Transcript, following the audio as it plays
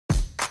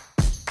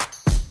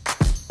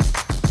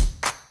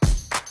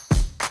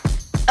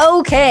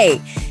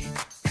Okay.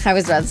 I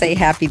was about to say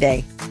happy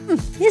day.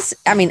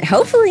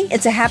 Hopefully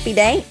it's a happy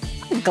day.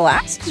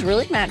 Glasses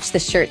really match the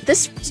shirt.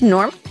 This is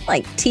normal,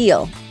 like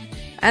teal.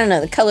 I don't know.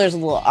 The color's a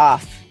little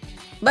off,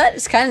 but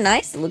it's kind of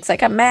nice. It looks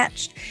like I'm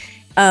matched.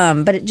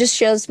 But it just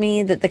shows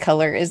me that the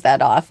color is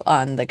that off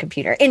on the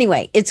computer.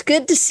 Anyway, it's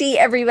good to see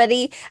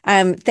everybody.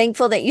 I'm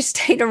thankful that you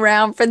stayed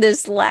around for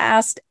this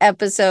last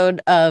episode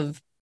of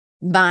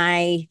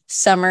my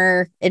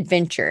summer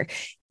adventure.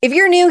 If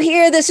you're new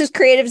here, this is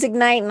Creatives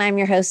Ignite, and I'm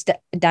your host,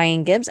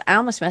 Diane Gibbs. I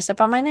almost messed up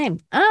on my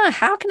name.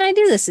 How can I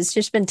do this? It's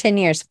just been 10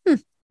 years.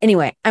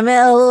 Anyway, I'm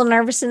a little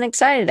nervous and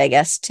excited, I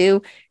guess,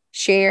 to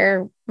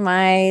share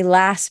my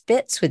last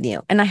bits with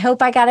you. And I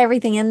hope I got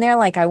everything in there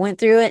like I went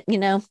through it,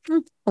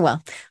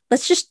 Well,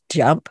 let's just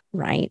jump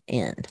right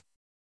in.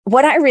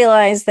 What I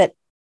realized that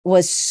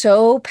was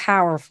so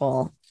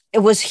powerful, it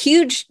was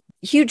huge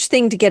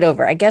thing to get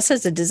over. I guess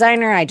as a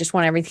designer, I just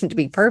want everything to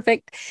be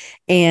perfect.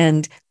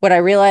 And what I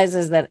realized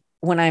is that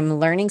when I'm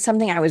learning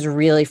something, I was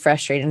really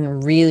frustrated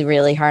and really,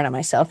 really hard on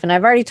myself. And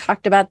I've already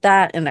talked about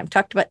that. And I've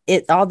talked about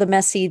it, all the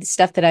messy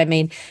stuff that I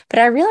made. But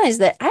I realized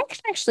that I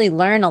can actually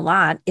learn a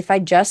lot if I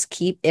just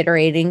keep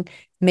iterating,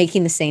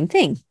 making the same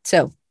thing.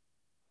 So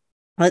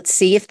let's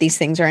see if these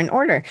things are in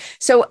order.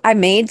 So I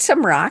made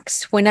some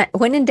rocks. When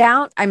in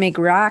doubt, I make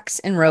rocks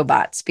and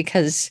robots,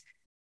 because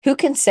who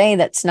can say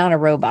that's not a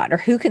robot, or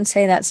who can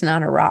say that's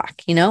not a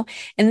rock, And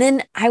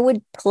then I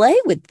would play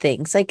with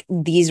things like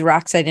these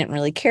rocks I didn't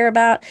really care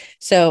about.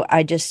 So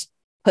I just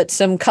put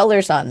some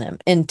colors on them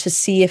and to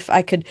see if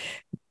I could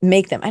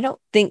make them. I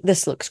don't think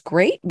this looks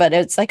great, but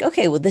it's like,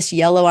 okay, well, this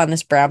yellow on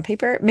this brown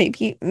paper,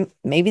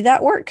 maybe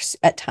that works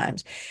at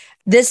times.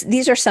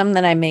 These are some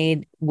that I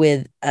made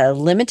with a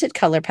limited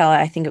color palette.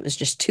 I think it was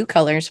just 2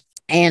 colors.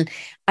 And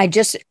I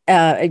just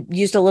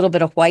used a little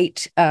bit of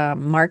white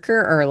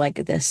marker, or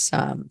like this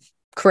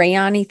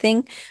crayon-y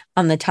thing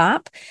on the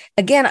top.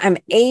 Again, I'm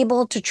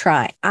able to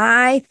try.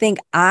 I think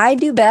I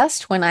do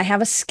best when I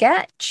have a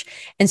sketch.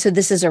 And so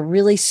this is a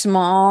really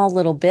small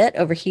little bit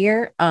over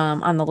here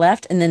on the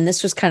left. And then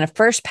this was kind of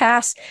first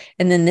pass.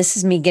 And then this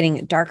is me getting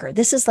it darker.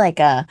 This is like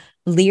a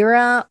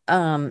Lyra.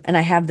 And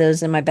I have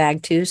those in my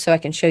bag too, so I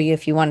can show you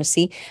if you want to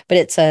see. But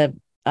it's a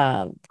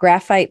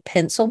graphite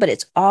pencil, but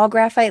it's all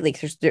graphite. Like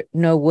there's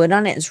no wood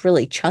on it. It's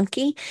really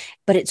chunky,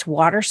 but it's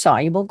water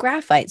soluble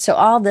graphite. So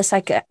all this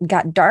I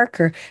got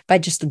darker by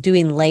just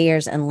doing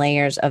layers and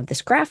layers of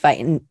this graphite,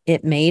 and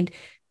it made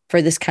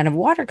for this kind of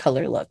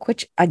watercolor look,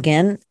 which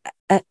again,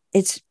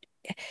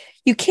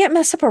 you can't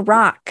mess up a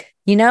rock,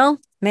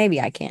 Maybe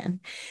I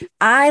can.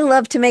 I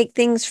love to make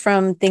things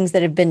from things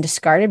that have been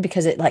discarded,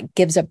 because it like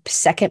gives a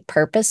second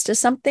purpose to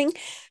something.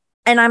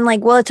 And I'm like,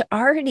 well, it's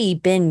already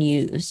been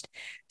used.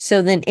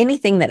 So then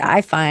anything that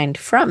I find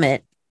from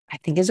it, I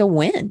think is a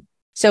win.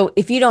 So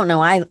if you don't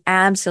know, I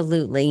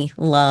absolutely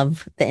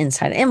love the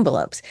inside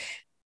envelopes.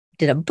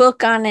 Did a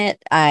book on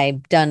it.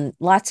 I've done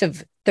lots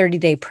of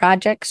 30-day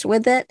projects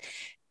with it.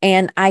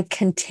 And I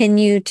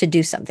continue to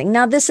do something.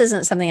 Now, this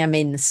isn't something I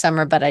made in the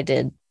summer, but I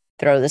did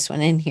throw this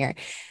one in here.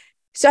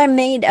 So I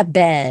made a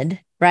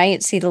bed,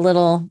 right? See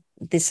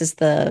this is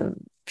the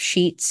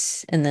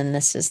sheets, and then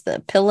this is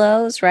the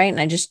pillows, right?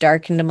 And I just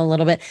darkened them a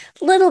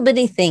little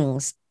bitty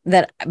things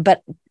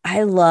but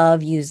I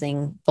love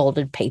using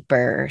folded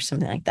paper or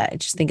something like that. I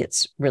just think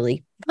it's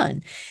really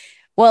fun.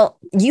 Well,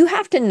 you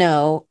have to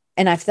know,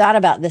 and I've thought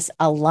about this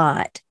a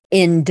lot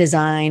in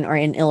design or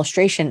in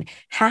illustration,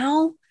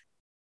 how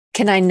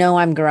can I know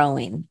I'm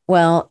growing?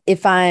 Well,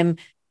 if I'm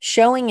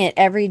showing it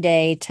every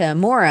day to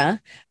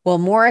Maura, well,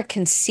 Maura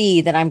can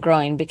see that I'm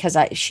growing because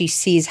she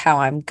sees how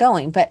I'm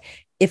going. But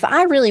if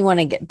I really want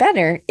to get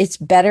better, it's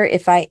better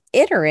if I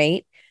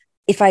iterate,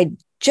 if I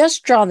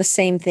just draw the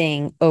same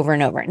thing over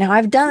and over. Now,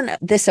 I've done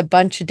this a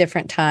bunch of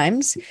different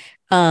times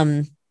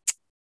in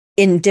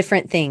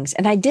different things,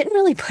 and I didn't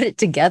really put it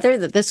together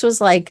that this was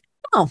like,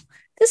 oh,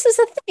 this is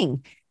a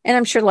thing. And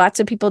I'm sure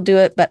lots of people do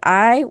it, but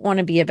I want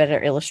to be a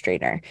better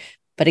illustrator.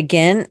 But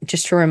again,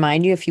 just to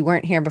remind you, if you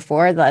weren't here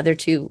before the other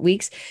 2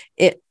 weeks,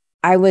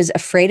 I was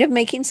afraid of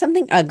making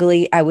something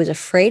ugly. I was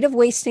afraid of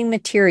wasting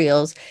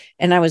materials,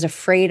 and I was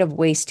afraid of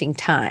wasting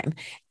time.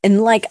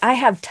 And like, I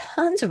have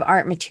tons of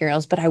art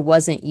materials, but I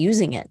wasn't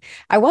using it.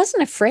 I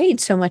wasn't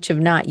afraid so much of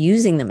not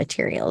using the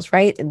materials,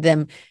 right?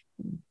 Them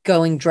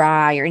going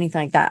dry or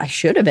anything like that. I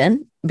should have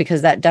been,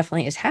 because that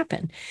definitely has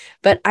happened.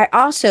 But I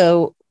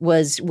also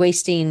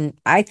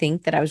I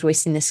think that I was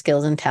wasting the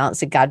skills and talents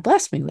that God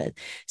blessed me with.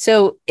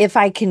 So if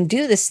I can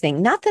do this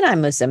thing, not that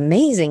I'm as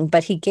amazing,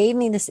 but he gave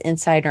me this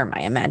insight or my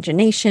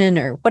imagination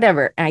or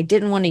whatever. And I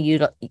didn't want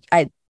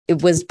to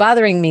it was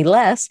bothering me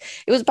less.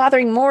 It was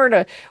bothering more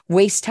to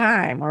waste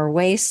time or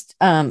waste,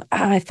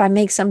 if I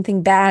make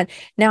something bad,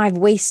 now I've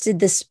wasted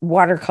this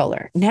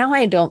watercolor. Now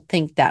I don't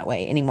think that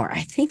way anymore.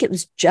 I think it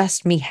was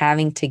just me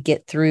having to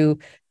get through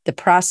the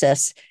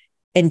process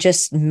and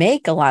just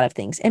make a lot of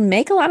things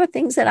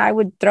that I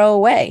would throw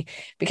away,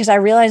 because I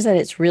realized that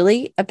it's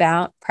really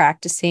about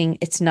practicing.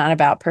 It's not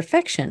about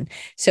perfection.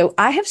 So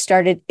I have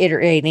started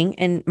iterating,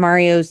 and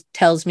Mario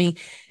tells me,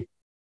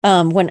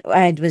 When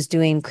I was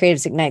doing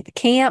Creatives Ignite the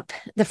camp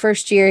the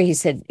first year, he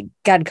said,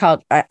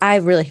 I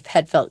really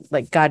had felt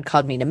like God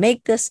called me to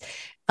make this.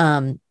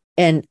 And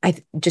I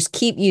just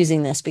keep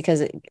using this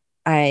because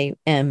I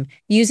am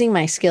using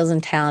my skills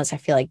and talents. I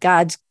feel like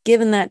God's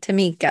given that to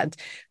me. God's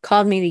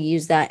called me to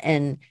use that.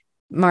 And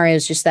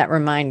Mario's just that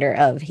reminder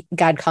of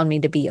God called me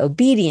to be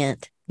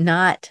obedient,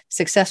 not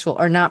successful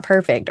or not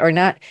perfect or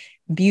not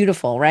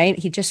beautiful, right?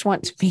 He just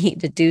wants me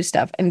to do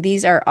stuff. And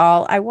these are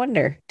all, I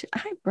wonder, did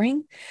I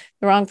bring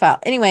the wrong file?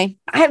 Anyway,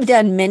 I have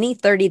done many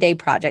 30-day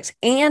projects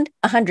and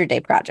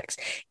 100-day projects.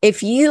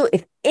 If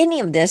any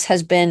of this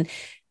has been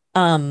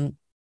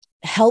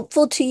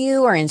helpful to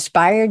you or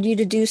inspired you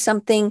to do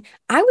something,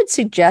 I would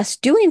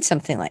suggest doing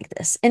something like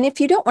this. And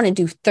if you don't want to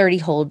do 30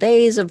 whole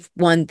days of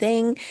one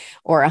thing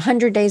or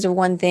 100 days of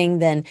one thing,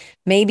 then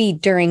maybe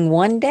during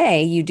one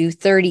day you do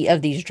 30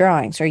 of these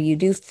drawings, or you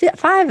do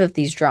 5 of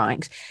these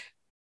drawings,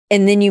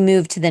 and then you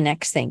move to the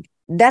next thing.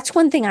 That's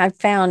one thing I've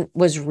found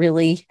was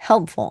really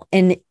helpful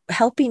in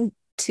helping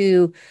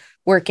to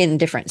work in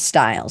different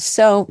styles.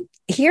 So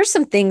here's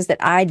some things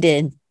that I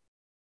did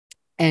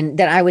and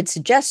that I would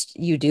suggest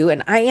you do.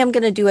 And I am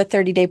going to do a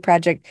 30-day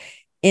project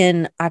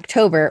in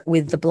October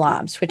with the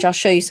blobs, which I'll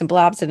show you some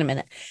blobs in a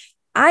minute.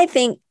 I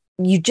think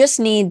you just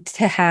need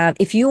to have,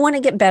 if you want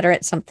to get better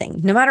at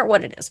something, no matter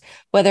what it is,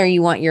 whether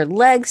you want your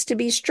legs to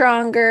be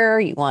stronger,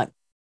 you want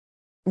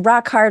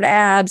rock hard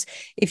abs,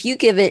 if you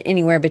give it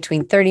anywhere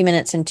between 30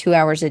 minutes and 2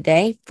 hours a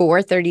day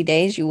for 30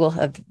 days, you will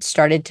have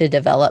started to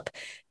develop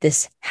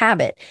this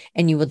habit,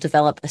 and you will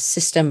develop a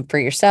system for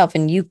yourself,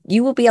 and you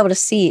will be able to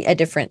see a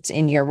difference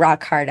in your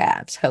rock hard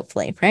abs,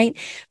 hopefully, right?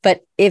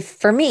 But if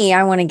for me,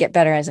 I want to get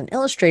better as an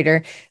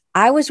illustrator,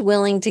 I was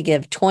willing to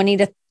give 20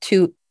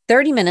 to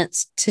 30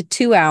 minutes to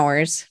 2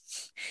 hours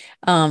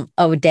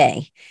a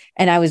day.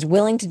 And I was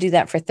willing to do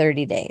that for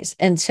 30 days.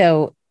 And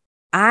so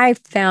I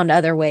found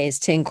other ways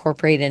to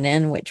incorporate it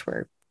in, which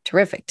were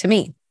terrific to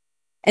me.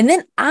 And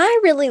then I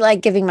really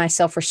like giving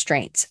myself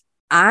restraints.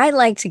 I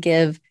like to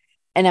give,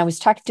 and I was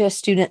talking to a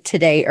student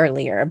today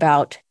earlier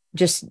about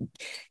just,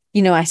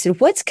 I said,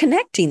 what's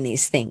connecting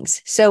these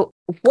things? So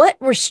what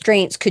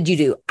restraints could you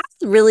do?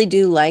 I really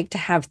do like to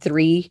have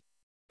 3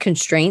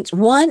 constraints.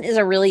 One is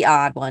a really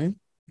odd one.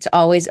 It's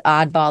always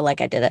oddball.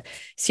 Like I did a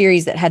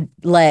series that had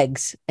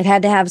legs. It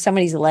had to have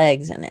somebody's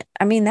legs in it.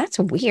 I mean, that's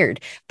weird,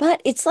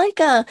 but it's like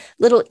a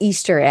little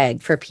Easter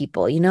egg for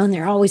people, and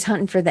they're always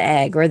hunting for the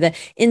egg or the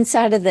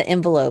inside of the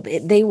envelope.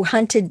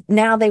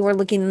 Now they were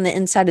looking in the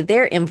inside of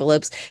their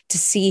envelopes to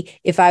see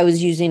if I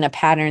was using a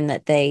pattern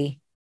that they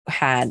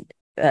had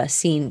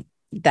seen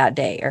that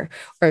day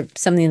or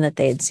something that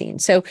they had seen.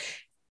 So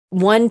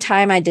one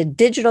time I did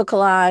digital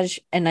collage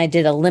and I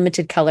did a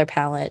limited color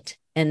palette.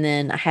 And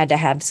then I had to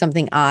have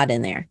something odd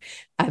in there.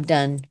 I've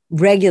done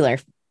regular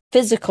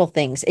physical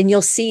things, and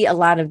you'll see a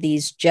lot of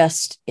these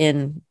just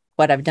in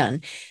what I've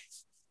done.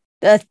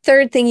 The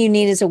third thing you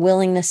need is a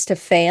willingness to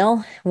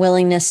fail,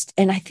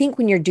 and I think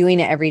when you're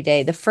doing it every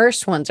day, the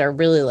first ones are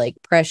really like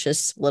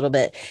precious a little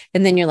bit.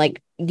 And then you're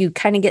like, you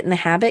kind of get in the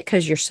habit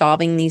because you're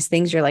solving these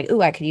things. You're like, oh,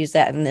 I could use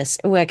that in this.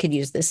 Oh, I could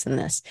use this in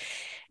this.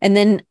 And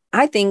then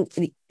I think,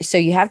 so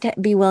you have to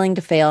be willing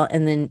to fail,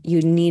 and then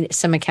you need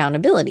some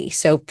accountability.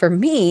 So for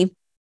me,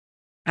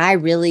 I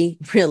really,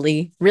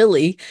 really,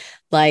 really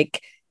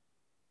like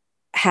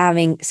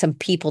having some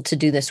people to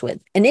do this with.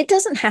 And it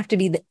doesn't have to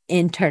be the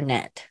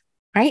internet,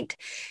 right?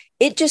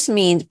 It just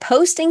means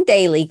posting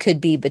daily could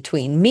be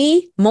between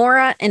me,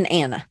 Maura, and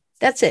Anna.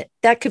 That's it.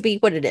 That could be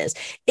what it is.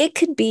 It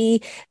could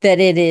be that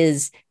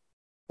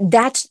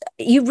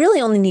you really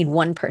only need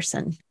one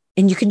person,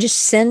 and you can just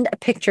send a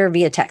picture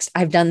via text.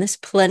 I've done this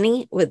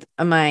plenty with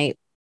my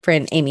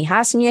friend Amy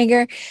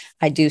Hassenjager.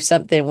 I do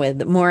something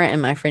with Maura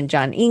and my friend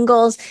John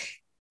Ingalls.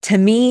 To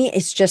me,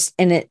 it's just,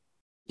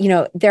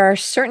 there are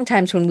certain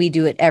times when we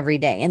do it every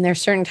day. And there are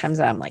certain times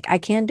that I'm like, I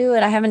can't do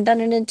it. I haven't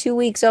done it in 2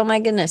 weeks. Oh my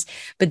goodness.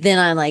 But then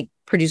I like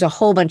produce a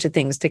whole bunch of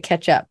things to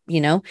catch up,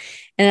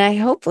 and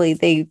hopefully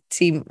they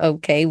seem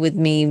okay with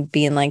me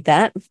being like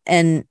that.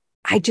 And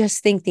I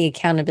just think the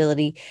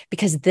accountability,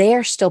 because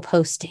they're still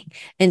posting.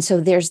 And so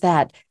there's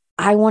that,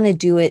 I want to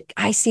do it.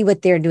 I see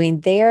what they're doing.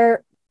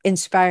 They're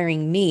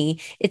inspiring me.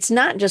 It's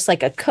not just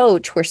like a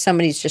coach where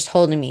somebody's just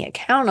holding me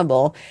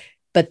accountable,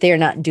 but they're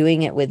not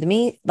doing it with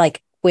me.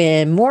 Like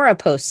when Maura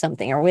posts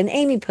something, or when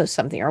Amy posts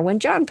something, or when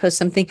John posts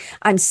something,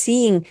 I'm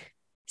seeing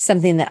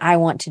something that I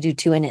want to do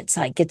too. And it's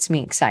like, gets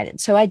me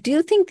excited. So I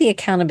do think the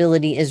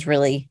accountability is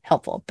really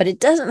helpful, but it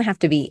doesn't have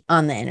to be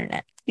on the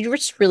internet. You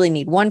just really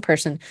need one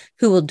person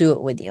who will do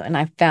it with you. And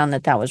I found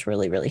that was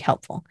really, really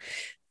helpful.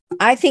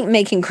 I think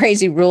making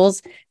crazy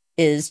rules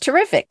is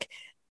terrific.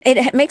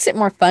 It makes it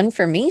more fun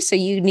for me. So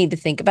you need to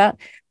think about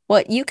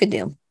what you could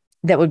do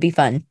that would be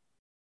fun.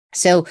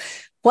 So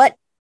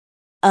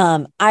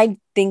I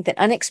think that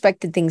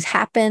unexpected things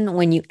happen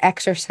when you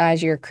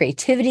exercise your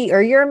creativity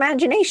or your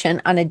imagination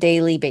on a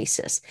daily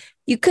basis.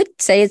 You could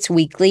say it's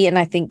weekly, and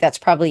I think that's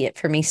probably it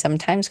for me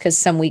sometimes, because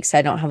some weeks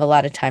I don't have a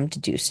lot of time to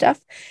do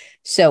stuff.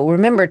 So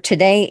remember,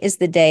 today is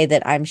the day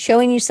that I'm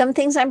showing you some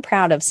things I'm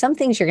proud of. Some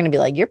things you're going to be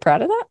like, you're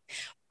proud of that?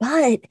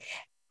 But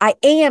I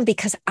am,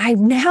 because I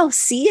now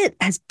see it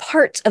as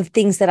parts of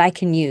things that I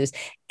can use.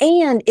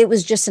 And it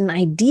was just an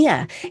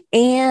idea.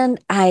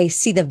 And I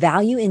see the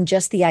value in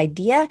just the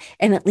idea,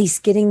 and at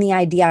least getting the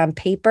idea on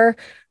paper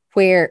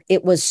where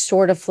it was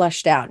sort of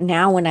flushed out.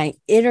 Now, when I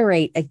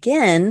iterate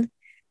again,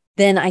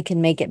 then I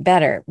can make it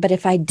better. But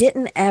if I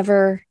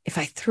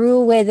threw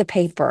away the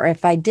paper,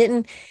 if I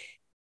didn't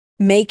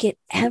make it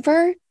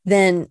ever,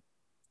 then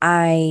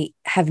I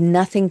have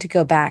nothing to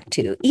go back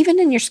to, even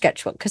in your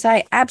sketchbook, because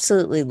I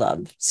absolutely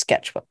love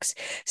sketchbooks.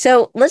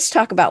 So let's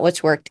talk about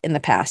what's worked in the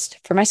past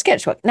for my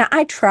sketchbook. Now,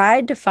 I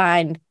tried to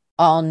find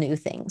all new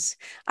things.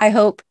 I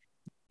hope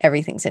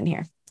everything's in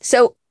here.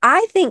 So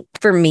I think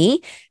for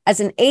me, as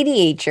an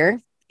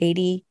ADHDer,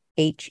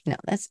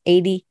 that's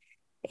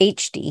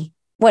ADHD,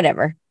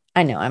 whatever.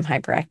 I know I'm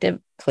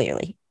hyperactive,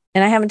 clearly,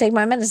 and I haven't taken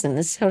my medicine.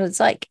 This is what it's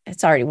like.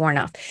 It's already worn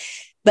off.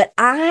 But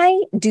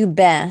I do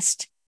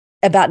best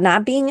about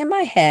not being in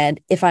my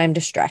head if I'm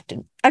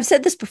distracted. I've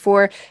said this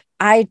before.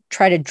 I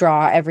try to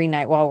draw every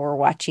night while we're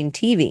watching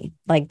TV,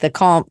 like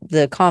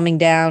the calming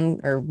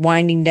down or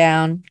winding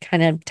down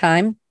kind of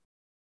time.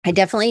 I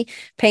definitely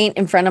paint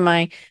in front of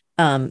my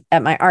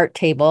at my art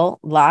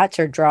table lots,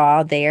 or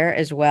draw there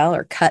as well,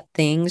 or cut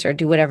things or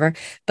do whatever.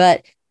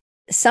 But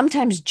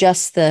sometimes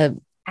just the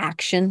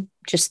action,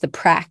 just the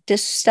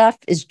practice stuff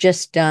is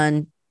just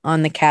done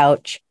on the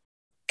couch,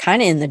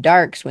 kind of in the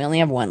dark. So we only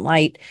have one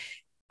light.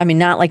 I mean,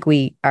 not like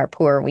we are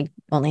poor, we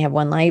only have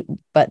one light,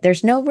 but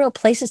there's no real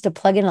places to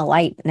plug in a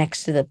light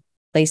next to the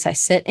place I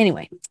sit.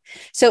 Anyway,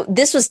 so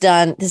this was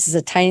done. This is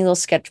a tiny little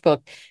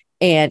sketchbook.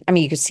 And I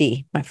mean, you could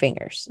see my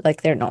fingers,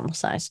 like they're normal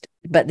sized,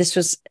 but this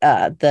was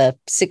the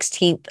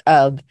 16th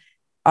of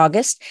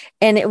August.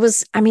 And it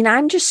was, I mean,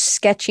 I'm just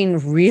sketching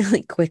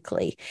really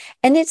quickly,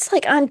 and it's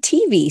like on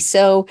TV.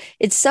 So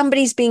it's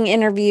somebody's being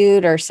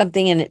interviewed or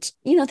something. And it's,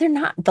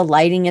 the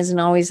lighting isn't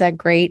always that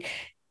great.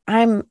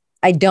 I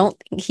don't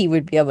think he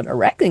would be able to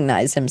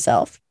recognize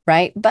himself.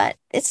 Right. But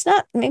it's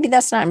not, maybe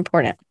that's not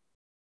important.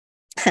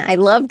 I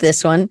love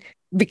this one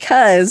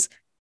because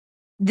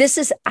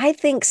I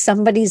think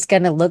somebody's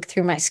going to look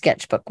through my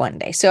sketchbook one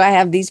day. So I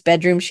have these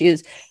bedroom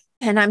shoes,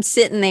 and I'm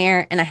sitting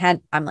there, and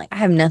I'm like, I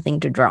have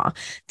nothing to draw.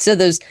 So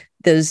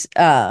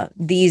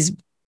these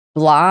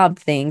blob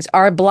things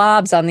are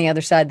blobs on the other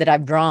side that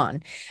I've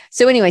drawn.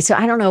 So anyway, so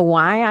I don't know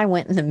why I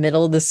went in the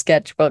middle of the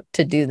sketchbook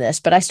to do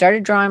this, but I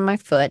started drawing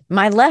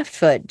my left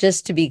foot,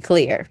 just to be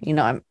clear.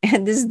 And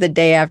this is the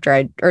day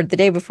the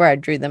day before I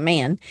drew the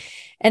man.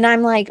 And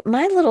I'm like,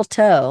 my little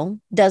toe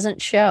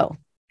doesn't show.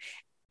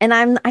 And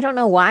I don't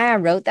know why I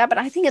wrote that, but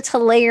I think it's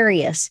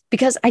hilarious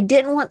because I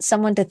didn't want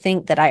someone to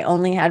think that I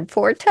only had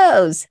 4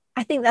 toes.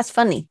 I think that's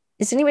funny.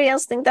 Does anybody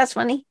else think that's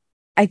funny?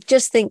 I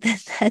just think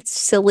that that's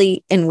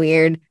silly and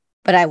weird,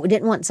 but I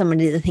didn't want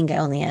somebody to think I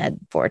only had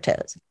 4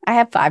 toes. I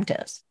have 5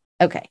 toes.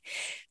 Okay.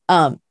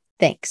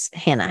 Thanks,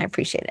 Hannah. I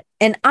appreciate it.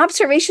 And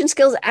observation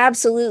skills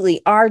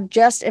absolutely are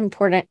just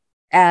important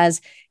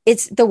as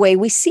it's the way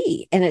we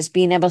see, and it's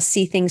being able to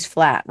see things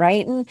flat,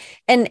 right?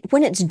 And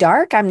when it's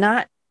dark, I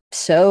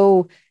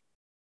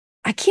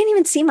can't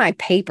even see my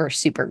paper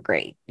super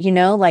great,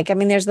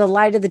 there's the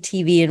light of the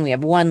TV and we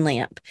have one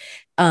lamp,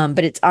 but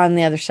it's on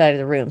the other side of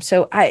the room.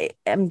 So I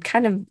am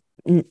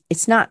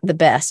it's not the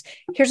best.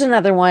 Here's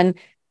another one.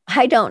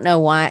 I don't know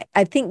why.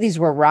 I think these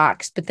were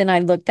rocks, but then I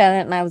looked at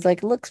it and I was like,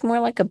 it looks more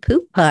like a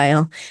poop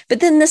pile. But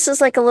then this is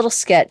like a little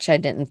sketch. I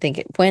didn't think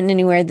it went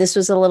anywhere. This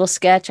was a little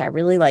sketch. I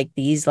really like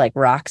these like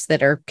rocks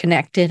that are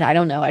connected. I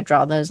don't know. I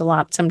draw those a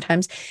lot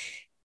sometimes.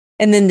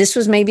 And then this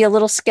was maybe a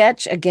little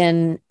sketch,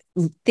 again,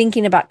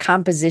 thinking about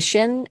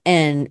composition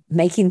and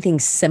making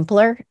things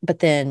simpler, but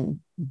then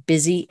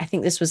busy. I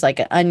think this was like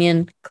an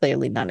onion,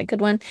 clearly not a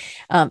good one.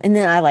 And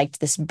then I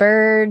liked this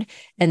bird,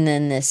 and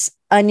then this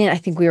onion. I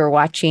think we were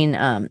watching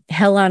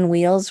Hell on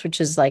Wheels, which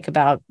is like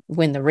about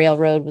when the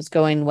railroad was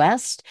going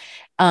west.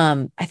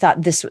 I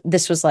thought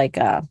this was like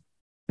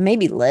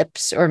maybe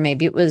lips, or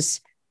maybe it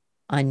was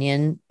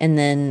onion. And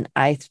then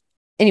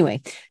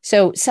anyway,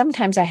 so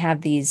sometimes I have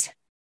these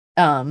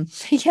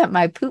yeah,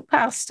 my poop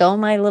pile stole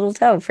my little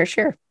toe for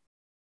sure.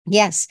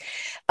 Yes.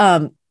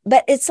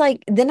 But it's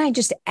like, then I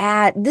just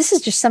this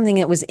is just something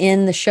that was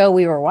in the show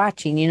we were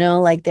watching,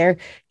 like they're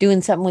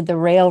doing something with the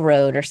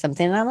railroad or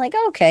something. And I'm like,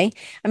 okay.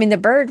 I mean, the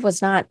bird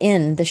was not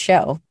in the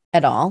show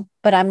at all,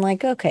 but I'm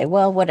like, okay,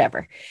 well,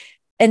 whatever.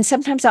 And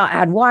sometimes I'll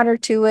add water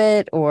to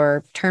it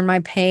or turn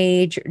my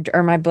page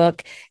or my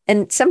book.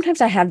 And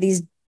sometimes I have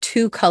these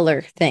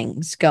 2-color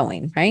things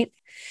going, right?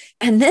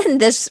 And then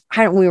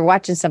we were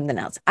watching something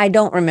else. I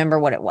don't remember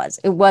what it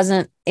was. It was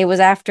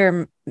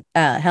after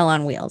Hell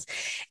on Wheels.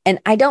 And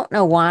I don't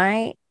know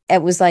why.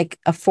 It was like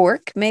a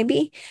fork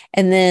maybe.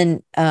 And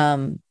then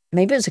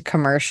maybe it was a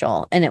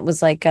commercial. And it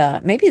was like,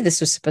 maybe this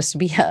was supposed to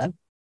be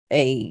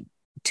a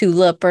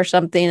tulip or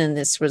something, and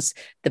this was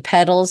the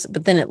petals,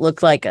 but then it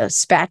looked like a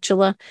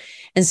spatula.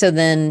 And so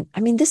then, I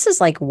mean, this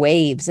is like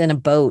waves in a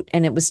boat,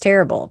 and it was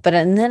terrible. But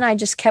and then I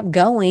just kept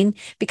going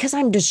because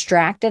I'm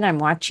distracted. I'm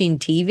watching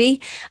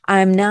TV.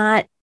 I'm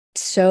not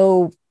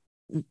so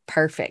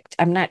perfect.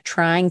 I'm not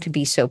trying to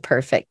be so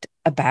perfect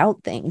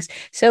about things.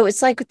 So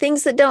it's like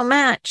things that don't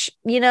match,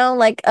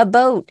 like a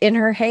boat in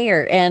her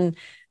hair and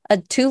a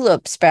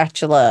tulip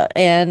spatula,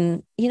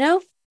 and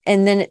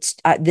and then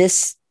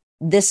it's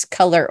this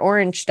color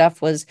orange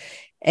stuff was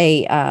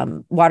a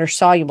water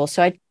soluble.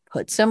 So I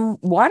put some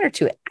water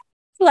to it.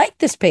 I like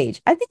this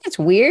page. I think it's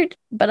weird,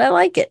 but I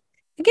like it.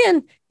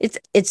 Again,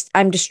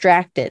 I'm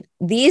distracted.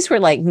 These were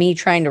like me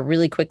trying to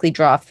really quickly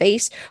draw a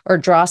face or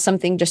draw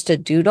something, just a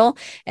doodle.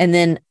 And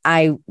then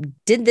I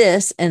did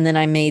this, and then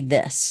I made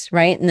this,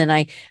 right? And then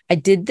I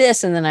did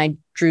this, and then I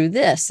drew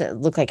this. It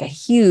looked like a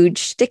huge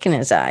stick in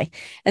his eye.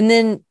 And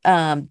then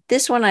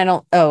this one,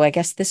 I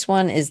guess this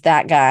one is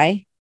that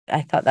guy.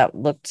 I thought that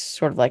looked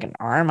sort of like an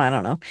arm. I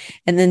don't know.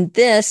 And then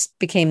this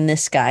became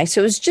this guy.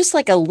 So it was just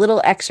like a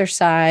little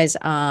exercise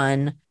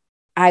on,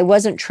 I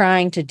wasn't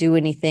trying to do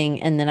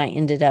anything. And then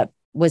I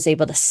was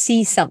able to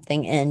see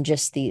something in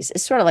just these.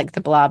 It's sort of like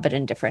the blob, but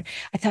in different.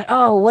 I thought,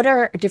 oh, what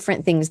are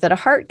different things that a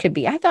heart could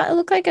be? I thought it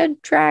looked like a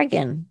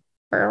dragon,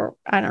 or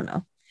I don't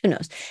know. Who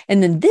knows?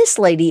 And then this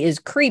lady is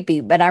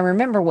creepy, but I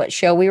remember what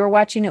show we were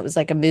watching. It was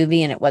like a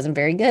movie, and it wasn't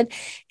very good.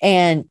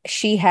 And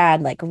she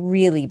had like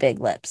really big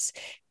lips.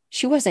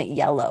 She wasn't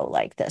yellow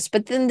like this,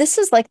 but then this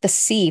is like the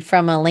C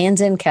from a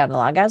Lands' End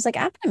catalog. I was like,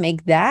 I'm going to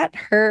make that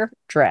her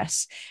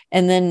dress.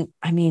 And then,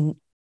 I mean,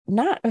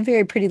 not a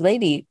very pretty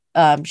lady.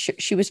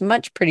 She was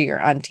much prettier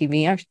on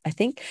TV, I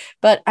think.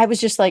 But I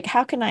was just like,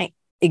 how can I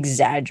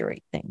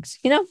exaggerate things?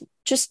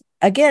 Just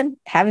again,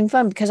 having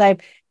fun, because I'm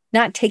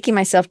not taking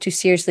myself too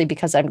seriously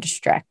because I'm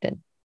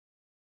distracted.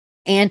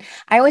 And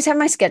I always have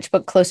my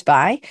sketchbook close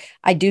by.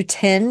 I do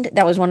tend,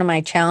 that was one of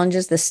my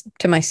challenges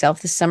to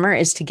myself this summer,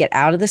 is to get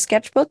out of the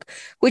sketchbook,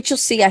 which you'll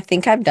see, I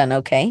think I've done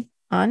okay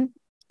on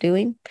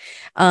doing.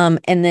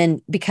 And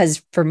then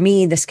because for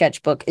me, the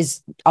sketchbook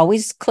is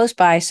always close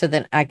by so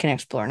that I can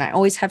explore. And I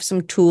always have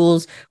some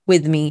tools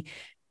with me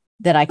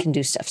that I can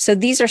do stuff. So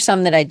these are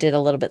some that I did a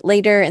little bit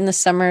later in the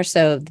summer.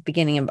 So the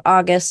beginning of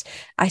August,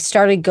 I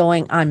started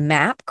going on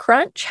Map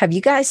Crunch. Have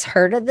you guys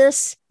heard of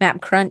this?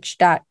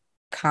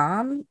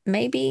 Mapcrunch.com,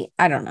 maybe?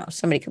 I don't know.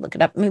 Somebody could look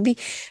it up maybe,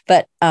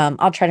 but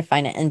I'll try to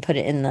find it and put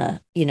it in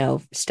the,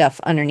 stuff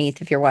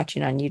underneath if you're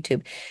watching on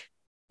YouTube.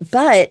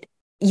 But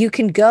you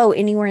can go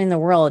anywhere in the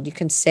world. You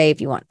can say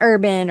if you want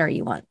urban, or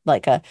you want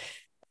like a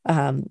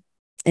and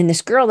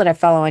this girl that I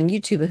follow on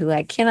YouTube, who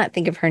I cannot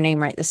think of her name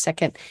right this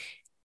second,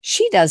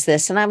 she does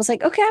this. And I was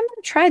like, okay, I'm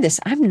going to try this.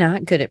 I'm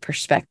not good at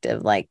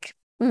perspective. Like,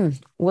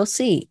 we'll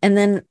see. And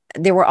then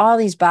there were all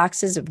these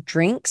boxes of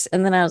drinks.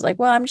 And then I was like,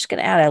 well, I'm just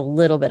going to add a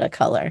little bit of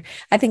color.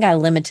 I think I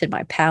limited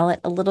my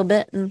palette a little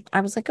bit. And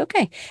I was like,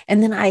 okay.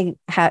 And then I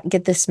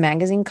get this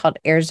magazine called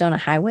Arizona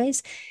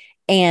Highways.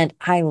 And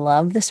I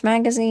love this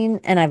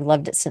magazine, and I've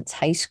loved it since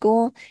high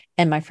school.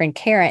 And my friend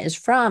Kara is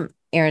from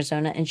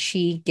Arizona, and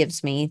she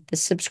gives me the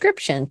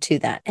subscription to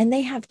that. And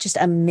they have just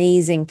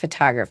amazing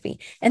photography.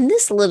 And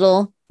this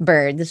little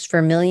bird, this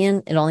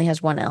vermilion, it only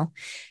has one L,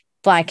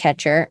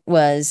 flycatcher,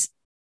 was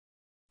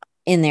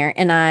in there.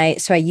 And I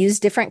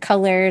used different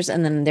colors,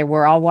 and then they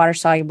were all water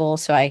soluble.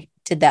 So I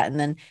did that. And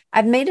then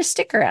I've made a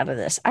sticker out of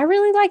this. I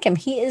really like him.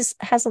 He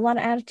has a lot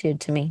of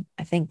attitude to me,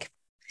 I think.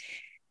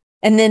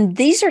 And then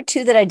these are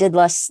two that I did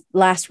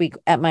last week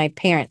at my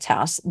parents'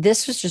 house.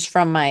 This was just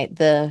from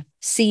the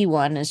C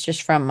one is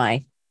just from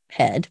my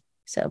head.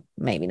 So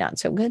maybe not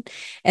so good.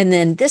 And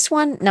then this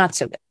one, not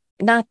so good.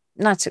 Not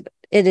so good.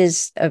 It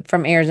is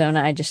from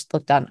Arizona. I just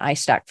looked on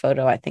iStock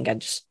Photo. I think I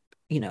just,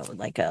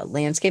 like a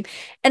landscape.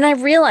 And I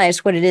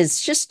realized what it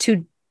is.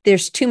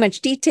 There's too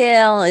much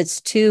detail.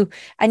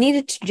 I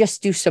needed to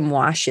just do some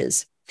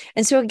washes.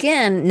 And so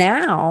again,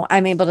 now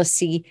I'm able to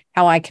see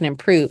how I can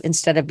improve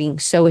instead of being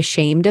so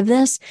ashamed of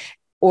this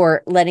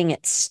or letting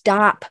it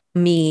stop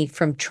me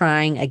from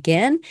trying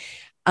again.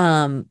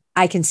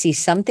 I can see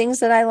some things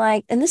that I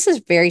like, and this is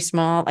very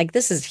small. Like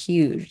this is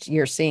huge.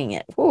 You're seeing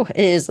it. Oh, it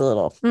is a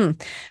little,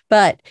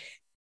 but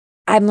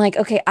I'm like,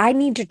 okay, I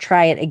need to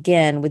try it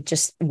again with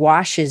just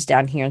washes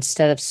down here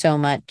instead of so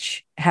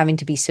much having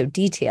to be so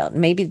detailed.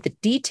 Maybe the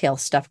detail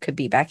stuff could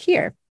be back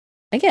here.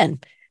 Again,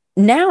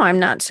 now I'm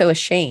not so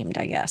ashamed,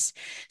 I guess.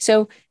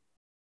 So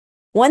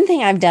one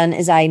thing I've done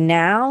is I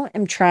now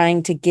am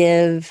trying to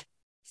give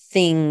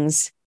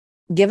ideas,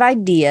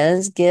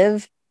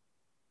 give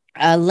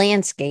a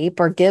landscape,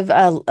 or give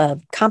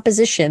a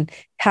composition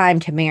time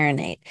to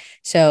marinate.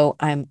 So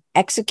I'm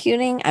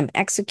executing, and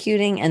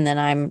then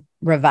I'm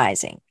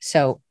revising.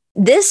 So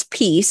this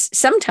piece,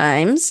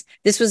 sometimes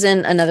this was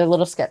in another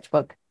little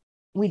sketchbook.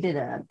 We did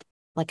a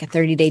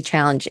 30-day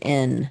challenge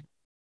in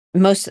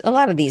a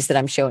lot of these that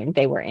I'm showing,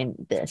 they were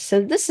in this.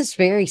 So this is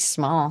very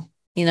small,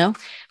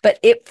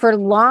 but for a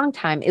long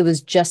time, it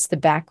was just the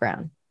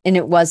background. And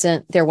there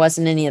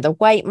wasn't any of the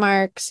white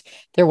marks.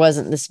 There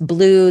wasn't this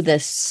blue,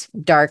 this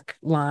dark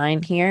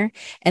line here.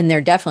 And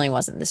there definitely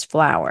wasn't this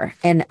flower.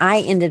 And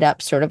I ended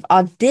up sort of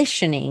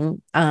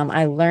auditioning.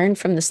 I learned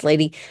from this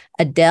lady,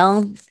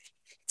 Adele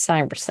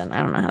Cyberson.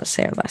 I don't know how to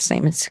say her last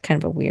name. It's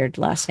kind of a weird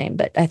last name,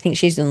 but I think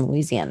she's in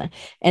Louisiana.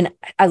 And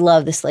I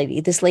love this lady.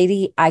 This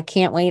lady, I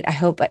can't wait. I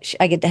hope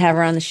I get to have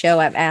her on the show.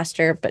 I've asked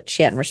her, but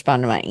she hadn't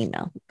responded to my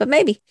email, but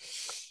maybe.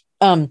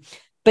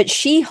 But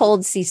she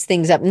holds these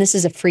things up, and this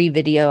is a free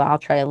video. I'll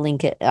try to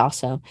link it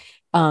also.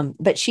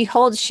 But she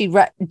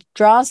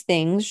draws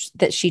things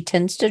that she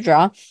tends to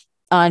draw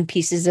on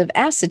pieces of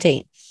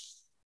acetate.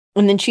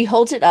 And then she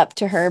holds it up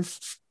to her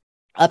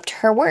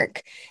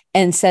work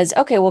and says,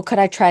 okay, well, could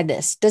I try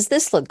this? Does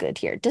this look good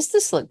here? Does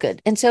this look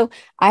good? And so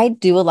I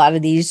do a lot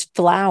of these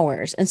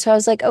flowers. And so I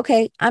was like,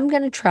 okay, I'm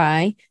going to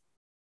try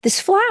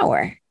this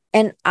flower.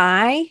 And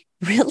I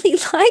really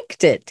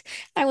liked it.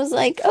 I was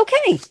like,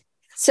 okay.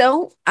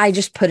 So I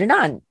just put it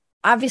on.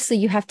 Obviously,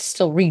 you have to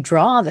still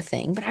redraw the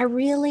thing, but I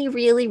really,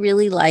 really,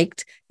 really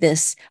liked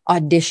this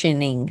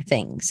auditioning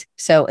things.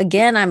 So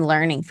again, I'm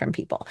learning from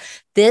people.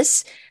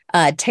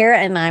 Tara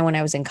and I, when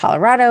I was in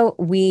Colorado,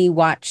 we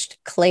watched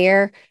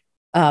Claire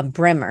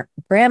Bremner,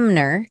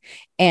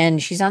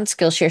 and she's on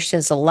Skillshare. She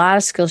has a lot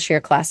of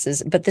Skillshare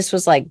classes, but this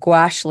was like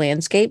gouache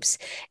landscapes.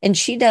 And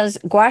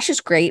gouache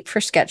is great for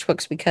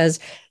sketchbooks because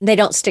they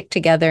don't stick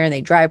together and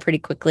they dry pretty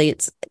quickly.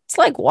 It's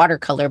like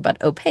watercolor,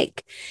 but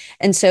opaque.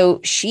 And so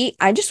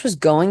I just was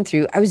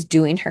I was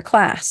doing her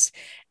class.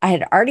 I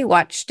had already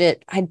watched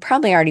it. I'd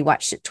probably already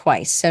watched it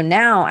twice. So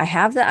now I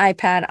have the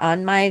iPad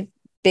on my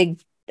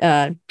big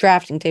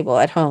drafting table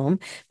at home,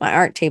 my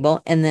art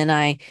table. And then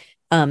I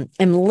am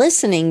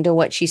listening to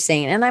what she's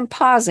saying, and I'm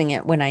pausing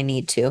it when I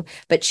need to,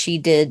 but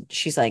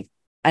she's like,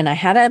 and I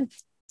had a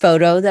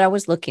photo that I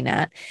was looking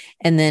at,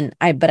 and then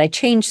I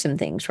changed some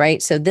things,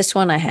 right? So this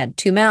one I had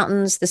 2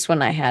 mountains. This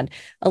one I had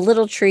a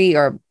little tree,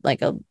 or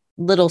like a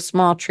little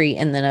small tree,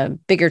 and then a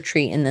bigger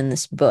tree, and then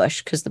this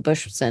bush, because the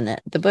bush was in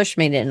it. The bush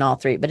made it in all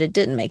 3, but it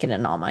didn't make it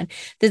in all mine.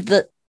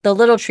 The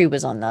little tree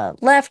was on the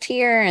left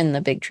here, and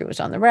the big tree was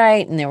on the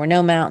right, and there were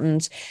no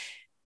mountains.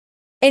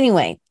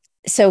 Anyway,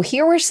 so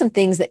here were some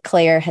things that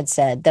Claire had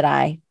said that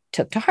I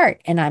took to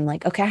heart. And I'm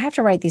like, okay, I have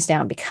to write these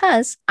down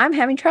because I'm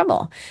having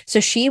trouble. So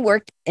she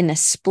worked in a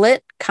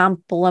split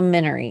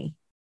complementary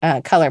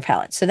color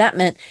palette. So that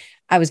meant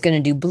I was going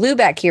to do blue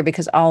back here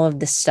because all of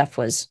this stuff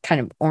was kind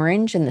of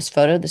orange in this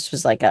photo. This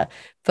was like a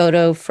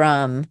photo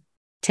from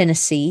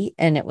Tennessee,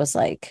 and it was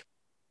like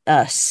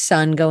a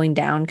sun going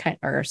down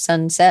or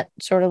sunset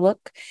sort of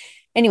look.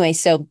 Anyway,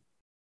 so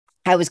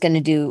I was going to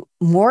do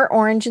more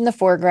orange in the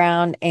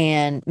foreground,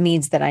 and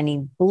means that I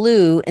need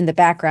blue in the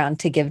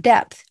background to give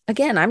depth.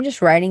 Again, I'm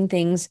just writing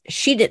things.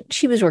 She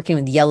was working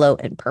with yellow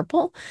and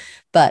purple,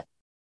 but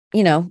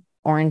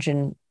orange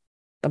and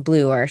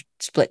blue are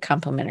split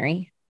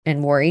complementary,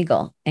 and War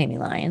Eagle, Amy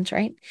Lyons,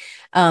 right?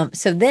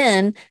 So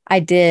then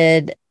I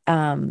did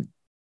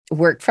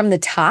work from the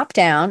top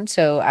down.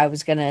 So I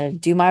was going to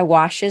do my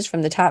washes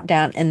from the top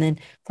down, and then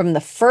from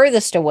the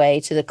furthest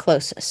away to the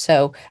closest.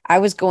 So I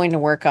was going to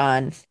work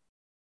on,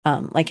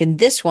 like in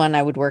this one,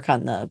 I would work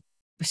on the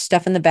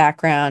stuff in the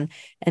background,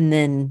 and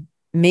then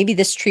maybe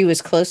this tree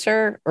was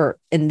closer,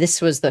 and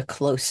this was the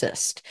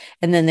closest.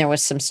 And then there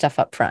was some stuff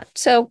up front.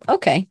 So,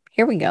 okay,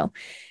 here we go.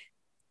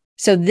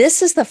 So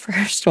this is the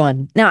first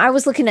one. Now, I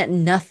was looking at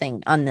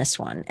nothing on this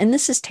one, and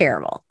this is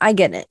terrible. I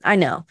get it. I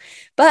know.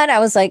 But I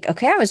was like,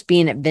 okay, I was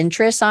being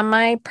adventurous on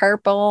my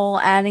purple,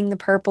 adding the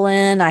purple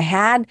in. I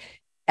had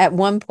at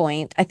one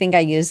point, I think I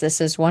used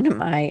this as one of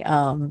my,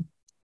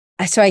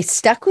 so I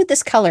stuck with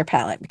this color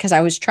palette because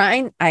I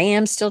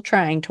am still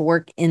trying to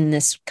work in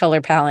this color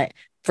palette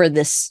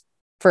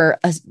for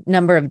a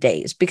number of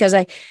days, because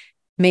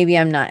maybe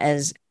I'm not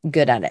as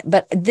good at it.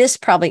 But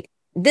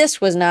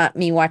this was not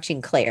me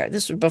watching Claire.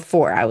 This was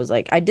before. I was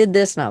like, I did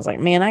this, and I was like,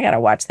 man, I got to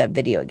watch that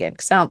video again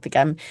because I don't think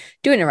I'm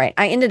doing it right.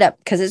 I ended up,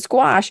 because it's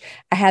gouache,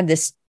 I had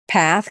this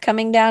path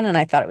coming down, and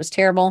I thought it was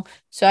terrible.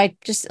 So I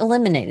just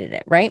eliminated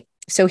it, right?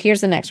 So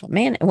here's the next one.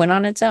 Man, it went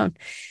on its own.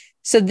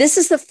 So this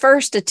is the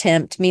first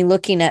attempt, me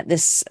looking at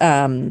this.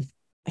 I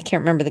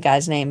can't remember the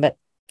guy's name, but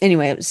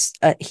anyway, it was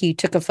he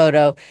took a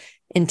photo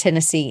in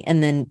Tennessee,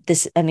 and then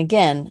this, and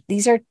again,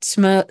 these are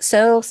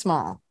so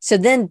small. So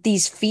then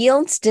these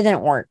fields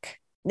didn't work.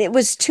 It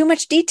was too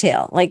much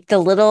detail, like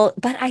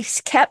but I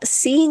kept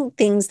seeing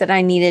things that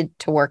I needed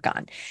to work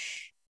on.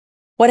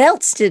 What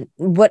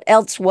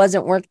else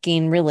wasn't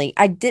working really?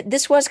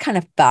 This was kind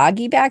of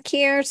foggy back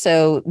here,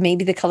 so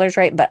maybe the color's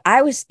right, but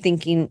I was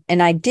thinking,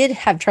 and I did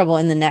have trouble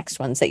in the next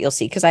ones that you'll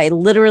see, because I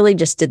literally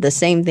just did the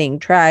same thing,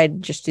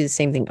 just do the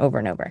same thing over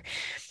and over.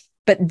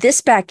 But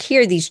this back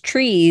here, these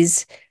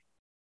trees,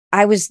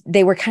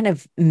 they were kind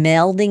of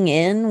melding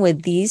in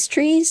with these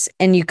trees,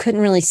 and you couldn't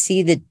really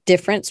see the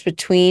difference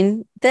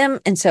between them.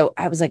 And so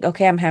I was like,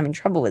 okay, I'm having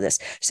trouble with this.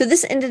 So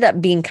this ended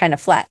up being kind of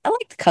flat. I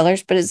like the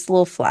colors, but it's a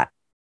little flat.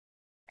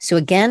 So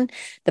again,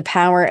 the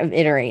power of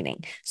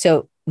iterating.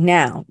 So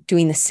now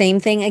doing the same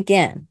thing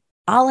again,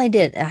 All I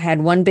did, I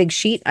had one big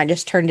sheet. I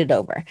just turned it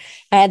over.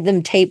 I had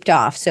them taped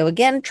off. So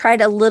again, tried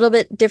a little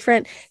bit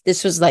different.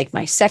 This was like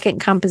my second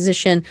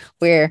composition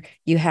where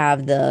you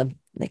have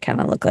they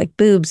kind of look like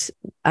boobs.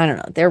 I don't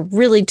know. They're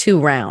really too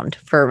round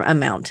for a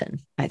mountain,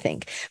 I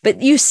think.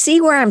 But you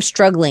see where I'm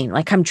struggling.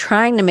 Like I'm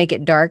trying to make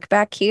it dark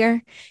back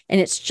here and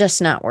it's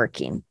just not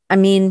working. I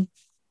mean,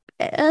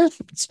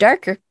 it's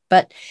darker,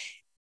 but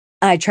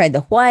I tried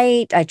the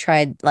white. I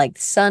tried like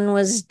the sun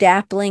was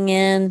dappling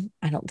in.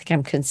 I don't think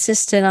I'm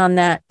consistent on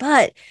that,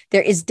 but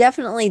there is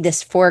definitely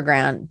this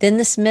foreground, then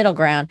this middle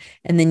ground,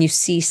 and then you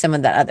see some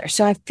of the other.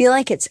 So I feel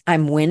like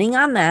I'm winning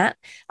on that.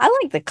 I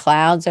like the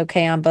clouds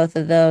okay on both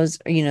of those,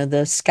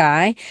 the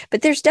sky,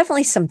 but there's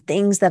definitely some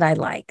things that I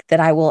like that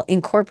I will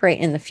incorporate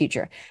in the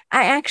future.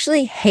 I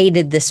actually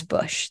hated this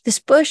bush. This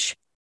bush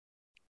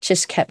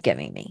just kept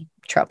giving me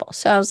trouble.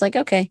 So I was like,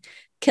 okay,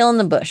 killing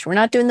the bush. We're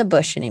not doing the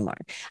bush anymore.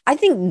 I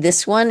think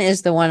this one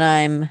is the one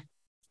I'm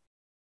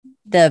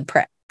the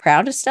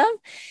proudest of.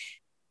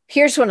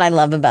 Here's what I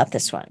love about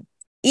this one.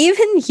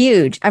 Even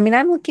huge. I mean,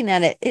 I'm looking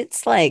at it.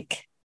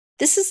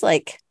 This is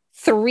like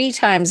 3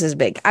 times as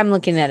big. I'm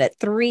looking at it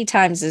 3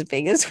 times as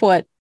big as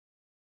what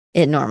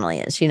it normally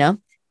is.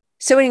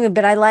 So anyway,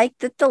 but I like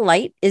that the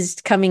light is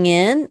coming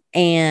in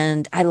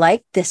and I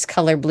like this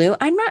color blue.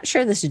 I'm not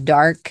sure this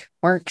dark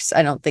works.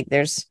 I don't think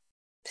there's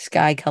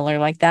sky color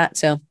like that.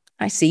 So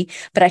I see,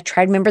 but I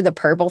tried, remember the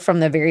purple from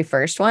the very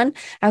first one?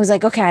 I was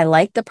like, okay, I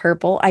like the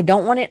purple. I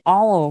don't want it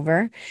all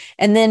over.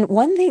 And then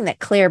one thing that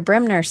Claire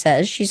Bremner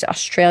says, she's an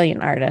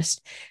Australian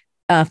artist,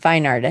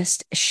 fine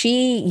artist.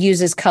 She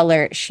uses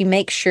color. She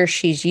makes sure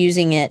she's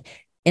using it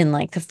in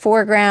like the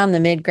foreground, the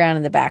midground,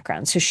 and the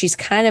background. So she's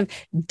kind of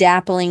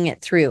dappling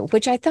it through,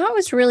 which I thought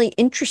was really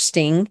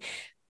interesting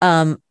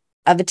of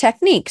a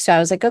technique. So I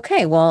was like,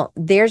 okay, well,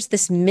 there's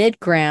this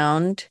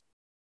midground.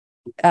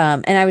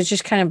 And I was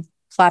just kind of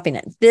flapping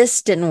it.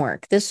 This didn't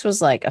work. This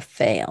was like a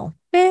fail.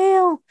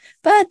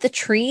 But the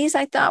trees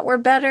I thought were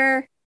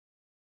better.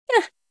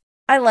 Yeah,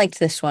 I liked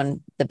this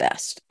one the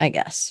best, I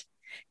guess.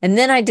 And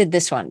then I did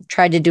this one,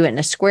 tried to do it in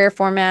a square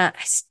format.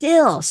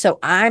 So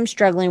I'm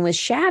struggling with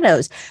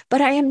shadows,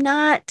 but I am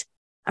not,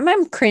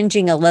 I'm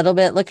cringing a little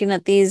bit looking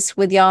at these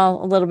with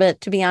y'all a little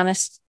bit, to be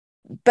honest.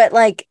 But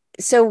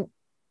so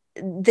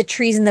the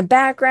trees in the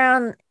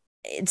background,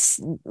 it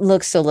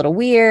looks a little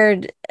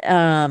weird.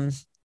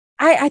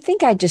 I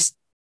think it just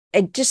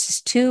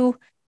is too,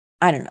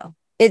 I don't know.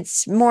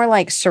 It's more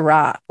like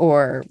Seurat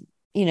or,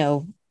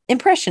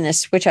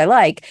 impressionist, which I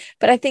like,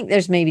 but I think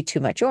there's maybe too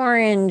much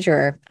orange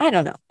or I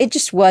don't know. It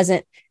just I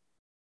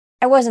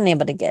wasn't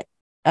able to get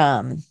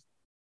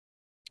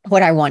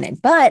what I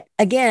wanted. But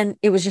again,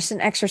 it was just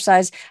an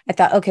exercise. I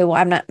thought, okay, well,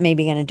 I'm not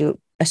maybe going to do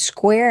a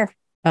square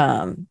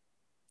thing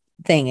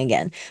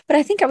again. But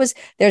I think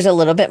there's a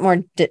little bit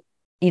more,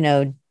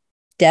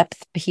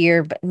 depth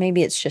here, but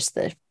maybe it's just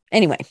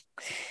anyway,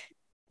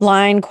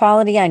 line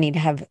quality. I need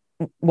to have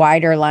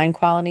wider line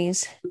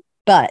qualities.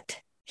 But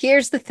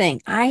here's the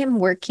thing. I am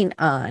working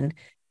on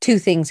 2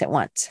 things at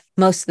once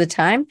most of the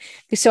time.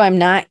 So I'm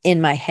not in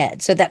my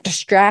head. So that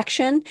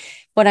distraction,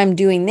 what I'm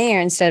doing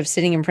there, instead of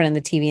sitting in front of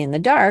the TV in the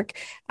dark,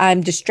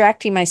 I'm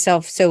distracting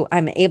myself. So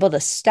I'm able to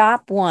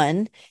stop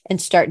one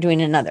and start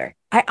doing another.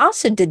 I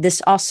also did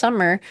this all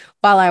summer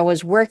while I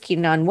was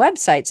working on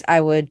websites. I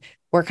would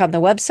work on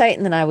the website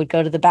and then I would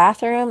go to the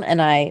bathroom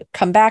and I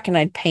come back and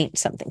I'd paint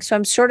something. So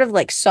I'm sort of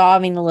like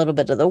solving a little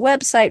bit of the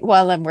website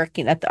while I'm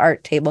working at the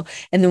art table.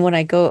 And then when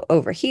I go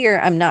over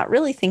here, I'm not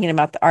really thinking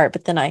about the art,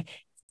 but then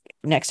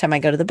next time I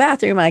go to the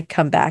bathroom, I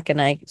come back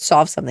and I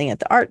solve something at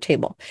the art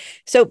table.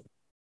 So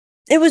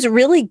it was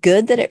really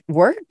good that it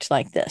worked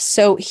like this.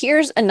 So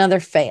here's another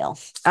fail.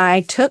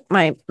 I took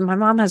my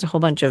mom has a whole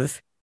bunch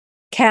of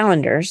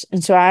calendars.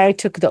 And so I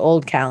took the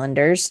old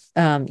calendars,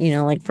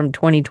 like from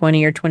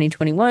 2020 or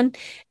 2021,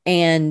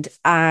 and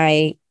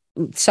I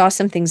saw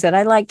some things that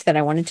I liked that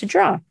I wanted to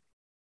draw.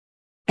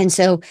 And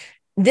so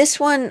this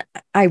one,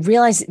 I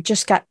realized it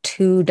just got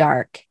too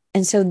dark.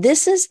 And so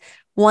this is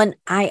one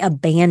I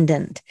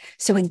abandoned.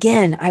 So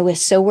again, I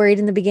was so worried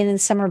in the beginning of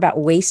the summer about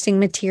wasting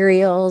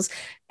materials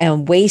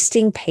and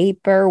wasting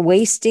paper,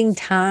 wasting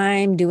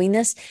time doing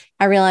this.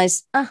 I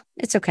realized,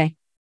 it's okay.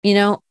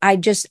 That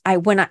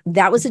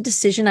was a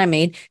decision I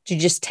made to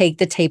just take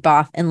the tape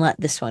off and let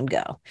this one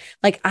go.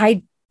 Like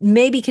I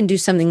maybe can do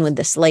something with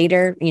this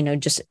later,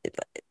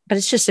 but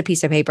it's just a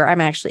piece of paper.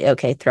 I'm actually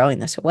okay throwing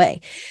this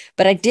away.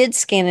 But I did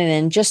scan it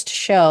in just to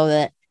show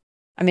that,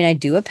 I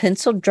do a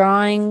pencil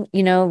drawing,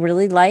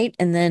 really light.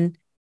 And then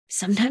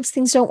sometimes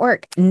things don't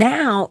work.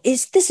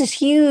 This is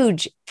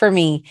huge for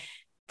me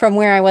from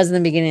where I was in the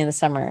beginning of the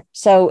summer.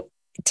 So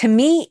to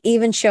me,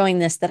 even showing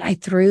this, that I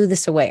threw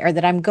this away or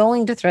that I'm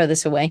going to throw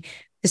this away,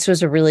 this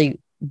was a really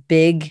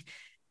big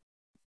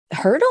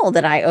hurdle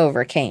that I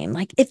overcame.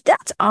 Like if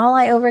that's all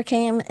I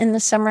overcame in the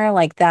summer,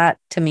 like that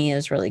to me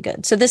is really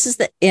good. So this is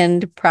the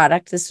end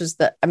product. This was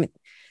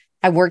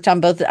I worked on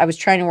both. I was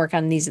trying to work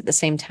on these at the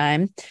same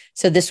time.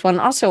 So this one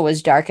also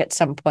was dark at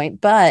some point,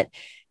 but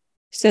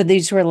So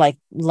these were like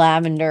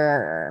lavender,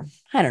 or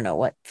I don't know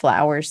what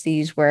flowers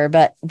these were,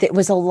 but it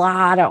was a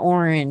lot of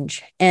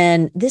orange.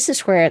 And this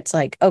is where it's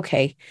like,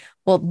 okay,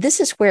 well, this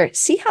is where,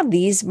 see how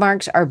these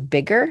marks are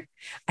bigger?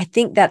 I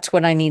think that's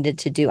what I needed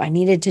to do. I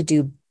needed to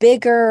do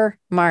bigger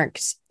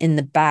marks in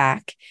the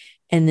back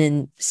and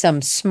then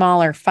some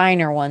smaller,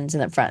 finer ones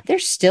in the front. They're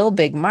still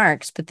big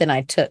marks, but then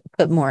I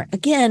put more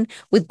again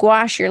with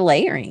gouache, you're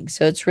layering.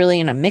 So it's really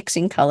in a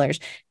mixing colors.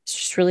 It's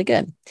just really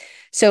good.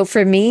 So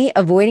for me,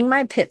 avoiding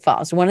my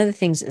pitfalls, one of the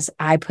things is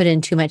I put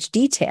in too much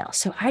detail.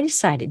 So I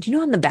decided,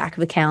 on the back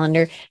of a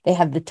calendar, they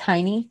have the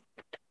tiny,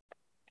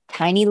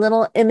 tiny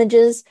little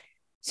images.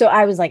 So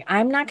I was like,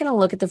 I'm not going to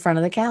look at the front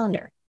of the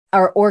calendar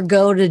or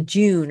go to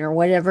June or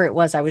whatever it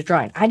was I was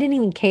drawing. I didn't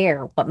even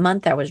care what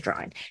month I was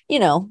drawing. You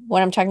know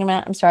what I'm talking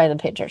about? I'm sorry, the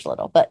picture's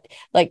little, but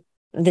like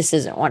this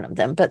isn't one of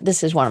them, but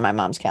this is one of my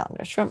mom's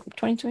calendars from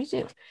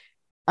 2022.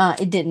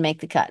 It didn't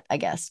make the cut, I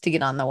guess, to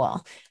get on the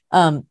wall.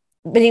 But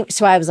anyway,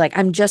 so I was like,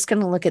 I'm just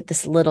going to look at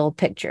this little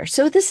picture.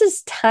 So this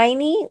is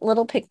tiny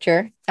little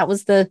picture. That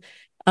was that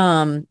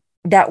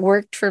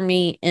worked for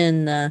me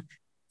in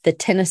the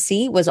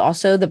Tennessee was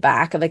also the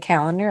back of a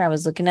calendar. I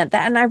was looking at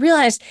that and I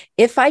realized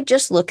if I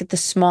just look at the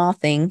small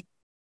thing,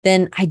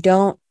 then I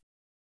don't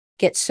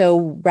get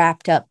so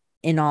wrapped up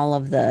in all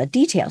of the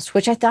details,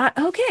 which I thought,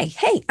 okay,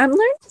 hey, I'm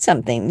learning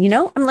something,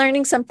 I'm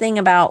learning something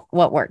about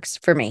what works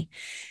for me.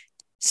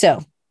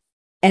 So,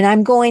 and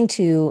I'm going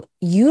to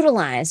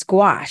utilize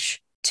gouache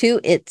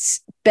to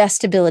its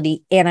best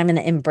ability, and I'm going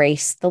to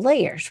embrace the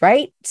layers,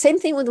 right? Same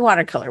thing with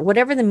watercolor.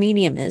 Whatever the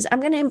medium is,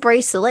 I'm going to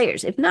embrace the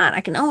layers. If not,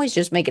 I can always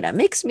just make it a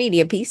mixed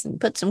media piece and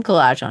put some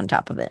collage on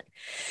top of it.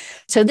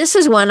 So this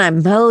is one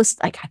I'm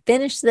most, like I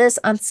finished this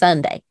on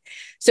Sunday.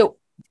 So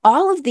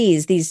all of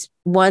these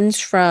ones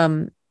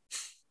from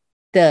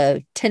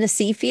the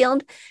Tennessee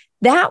field,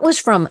 that was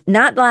from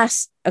not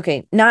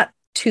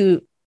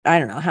two, I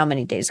don't know how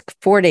many days,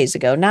 4 days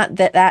ago, not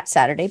that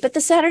Saturday, but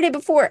the Saturday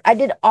before. I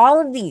did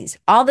all of these,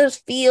 all those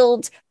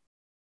fields,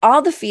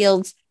 all the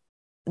fields,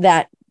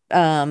 that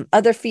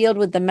other field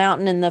with the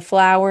mountain and the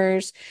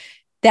flowers,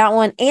 that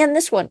one and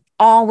this one,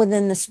 all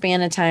within the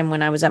span of time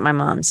when I was at my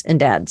mom's and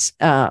dad's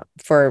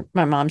for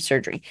my mom's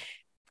surgery.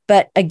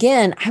 But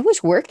again, I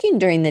was working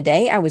during the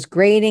day. I was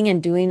grading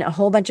and doing a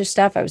whole bunch of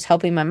stuff. I was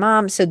helping my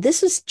mom. So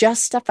this is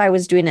just stuff I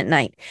was doing at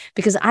night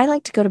because I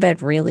like to go to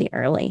bed really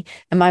early.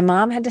 And my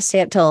mom had to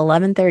stay up till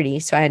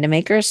 11:30. So I had to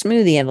make her a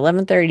smoothie at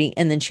 11:30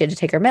 and then she had to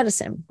take her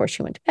medicine before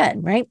she went to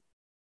bed, right?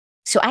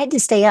 So I had to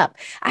stay up.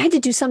 I had to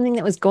do something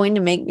that was going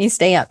to make me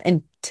stay up.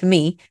 And to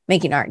me,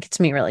 making art gets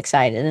me really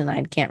excited and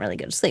I can't really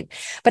go to sleep.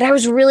 But I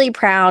was really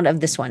proud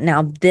of this one.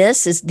 Now,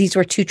 these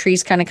were two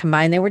trees kind of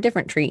combined. They were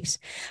different trees,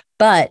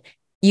 but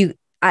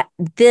I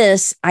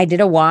did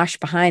a wash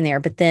behind there,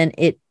 but then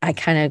I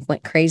kind of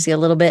went crazy a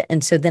little bit.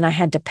 And so then I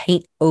had to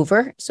paint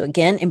over. So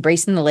again,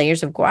 embracing the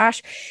layers of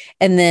gouache.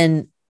 And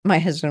then my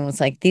husband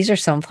was like, these are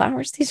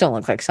sunflowers. These don't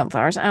look like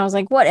sunflowers. And I was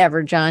like,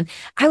 whatever, John.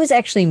 I was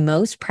actually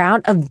most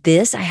proud of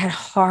this. I had a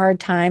hard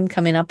time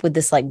coming up with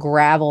this like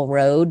gravel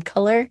road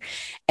color.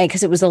 And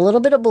because it was a little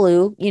bit of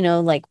blue,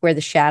 like where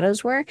the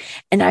shadows were.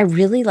 And I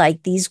really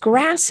like these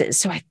grasses.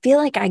 So I feel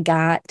like I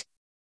got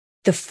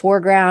the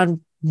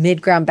foreground,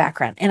 mid-ground,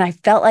 background. And I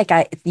felt like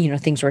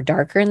things were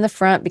darker in the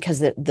front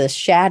because the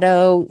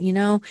shadow,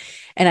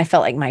 and I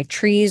felt like my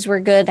trees were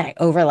good. I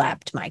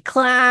overlapped my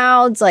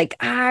clouds. Like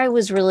I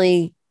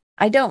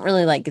don't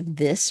really like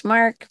this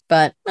mark,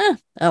 but oh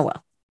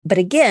well. But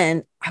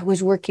again, I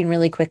was working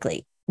really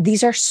quickly.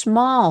 These are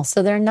small,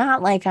 so they're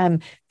not like I'm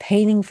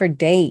painting for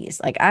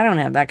days. Like I don't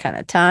have that kind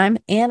of time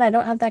and I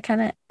don't have that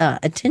kind of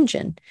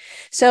attention.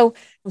 So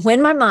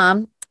when my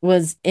mom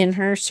was in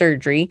her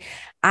surgery,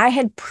 I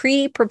had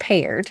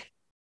pre-prepared.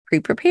 I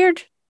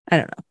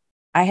don't know.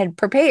 I had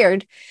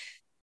prepared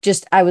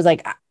I was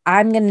like,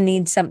 I'm going to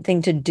need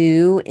something to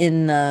do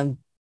in the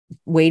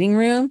waiting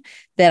room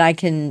that I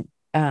can,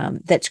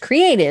 that's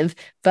creative,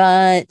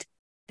 but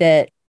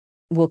that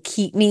will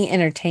keep me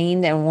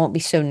entertained and won't be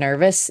so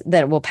nervous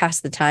that it will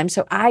pass the time.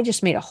 So I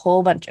just made a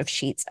whole bunch of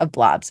sheets of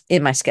blobs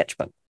in my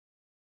sketchbook.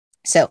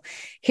 So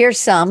here's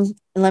some.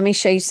 Let me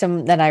show you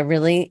some that I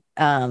really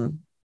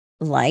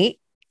like.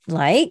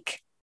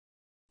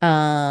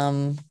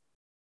 Some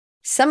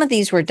of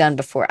these were done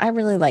before. I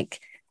really like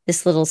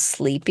this little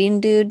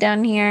sleeping dude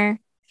down here.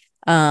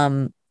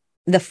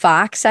 The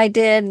fox I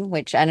did,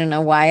 which I don't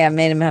know why I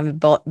made him have a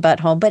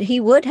butthole, but he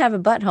would have a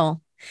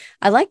butthole.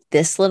 I like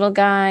this little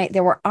guy.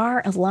 There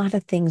are a lot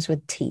of things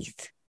with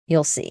teeth.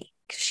 You'll see,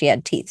 because she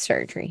had teeth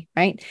surgery,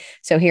 right?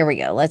 So here we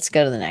go. Let's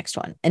go to the next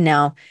one. And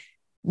now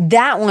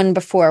that one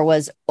before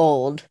was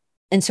old.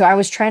 And so I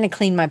was trying to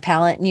clean my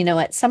palette. And,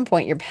 at some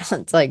point your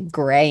palette's like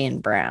gray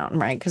and brown,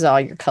 right? Because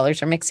all your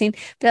colors are mixing.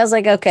 But I was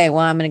like, okay, well,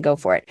 I'm going to go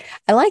for it.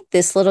 I like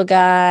this little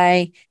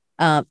guy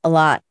a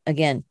lot.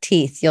 Again,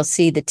 teeth. You'll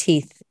see the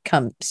teeth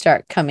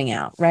start coming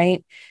out,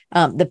 right?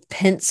 The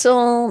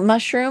pencil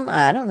mushroom.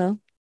 I don't know.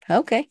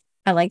 Okay.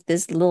 I like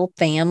this little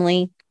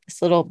family,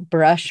 this little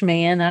brush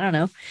man. I don't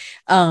know.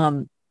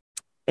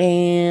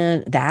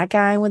 And that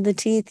guy with the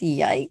teeth,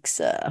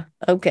 yikes.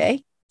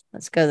 Okay,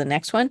 let's go to the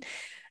next one.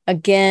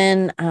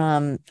 Again,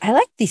 I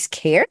like these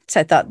carrots.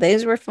 I thought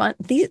these were fun.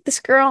 This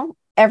girl,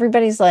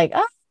 everybody's like, oh,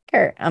 I like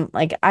her. I'm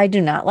like, I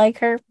do not like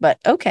her, but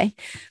okay.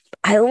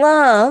 I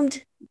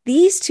loved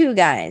these two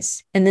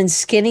guys. And then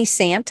Skinny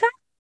Santa.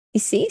 You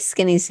see,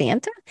 Skinny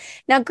Santa.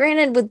 Now,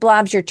 granted, with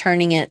blobs, you're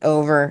turning it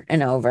over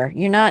and over.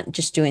 You're not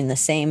just doing the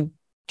same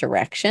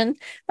direction.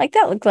 Like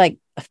that looked like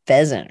a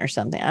pheasant or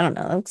something. I don't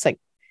know. It looks like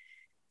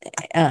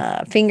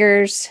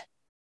fingers.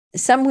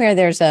 Somewhere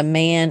there's a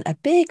man, a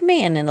big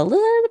man in a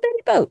little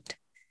bitty boat.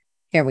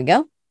 Here we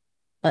go.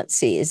 Let's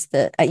see. Is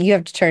the you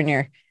have to turn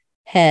your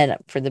head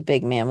up for the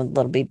big man with a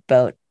little bitty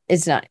boat.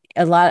 It's not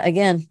a lot.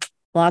 Again,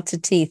 lots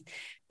of teeth.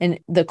 And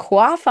the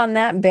coif on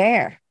that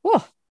bear.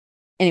 Whoa.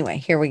 Anyway,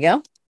 here we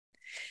go.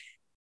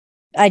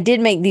 I did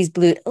make these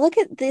blue. Look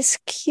at this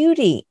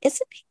cutie.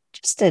 Isn't he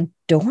just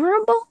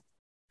adorable?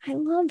 I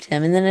loved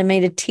him. And then I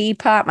made a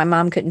teapot. My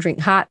mom couldn't drink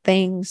hot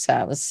things.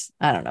 So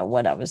I don't know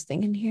what I was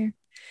thinking here.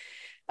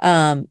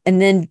 And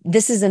then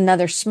this is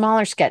another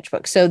smaller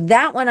sketchbook. So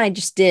that one I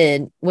just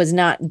did was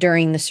not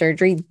during the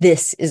surgery.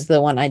 This is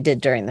the one I did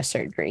during the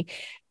surgery.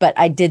 But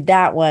I did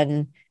that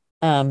one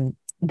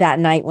that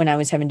night when I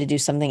was having to do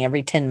something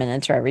every 10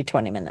 minutes or every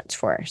 20 minutes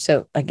for her.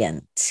 So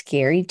again,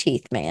 scary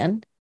teeth,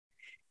 man.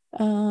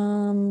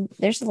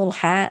 There's a little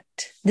hat.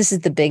 This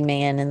is the big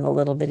man in the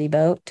little bitty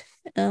boat.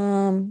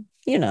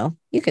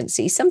 You can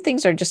see some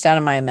things are just out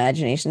of my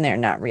imagination. They're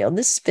not real.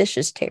 This fish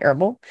is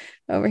terrible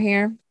over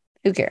here.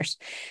 Who cares?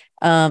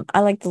 I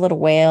like the little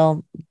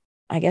whale.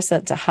 I guess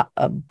that's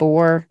a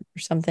boar or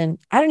something.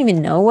 I don't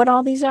even know what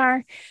all these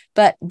are,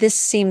 but this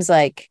seems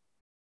like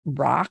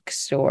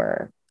rocks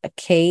or a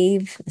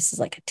cave. This is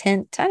like a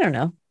tent. I don't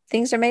know.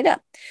 Things are made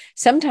up.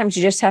 Sometimes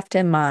you just have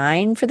to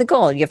mine for the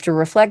gold. You have to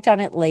reflect on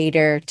it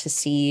later to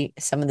see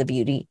some of the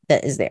beauty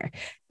that is there.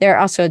 There are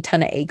also a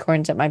ton of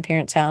acorns at my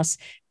parents' house.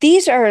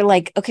 These are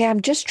like, okay,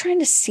 I'm just trying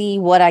to see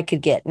what I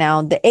could get.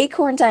 Now, the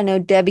acorns I know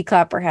Debbie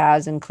Clapper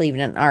has in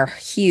Cleveland are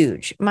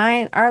huge.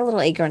 Our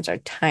little acorns are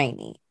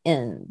tiny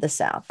in the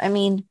South. I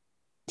mean,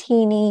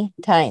 teeny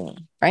tiny,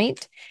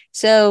 right?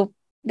 So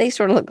they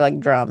sort of look like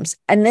drums.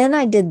 And then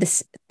I did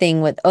this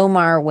thing with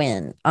Omar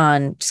Wynn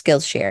on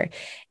Skillshare.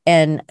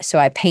 And so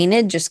I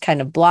painted just kind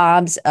of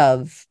blobs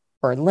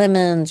or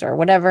lemons or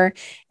whatever.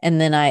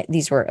 And then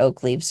these were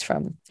oak leaves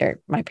from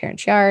my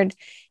parents' yard.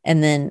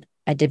 And then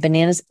I did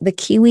bananas. The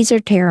kiwis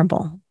are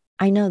terrible.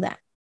 I know that,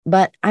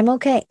 but I'm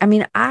okay. I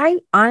mean, I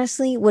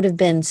honestly would have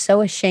been so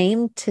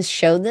ashamed to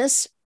show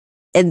this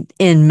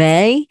in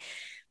May,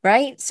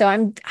 right? So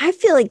I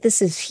feel like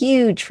this is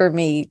huge for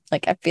me.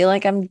 Like, I feel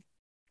like I'm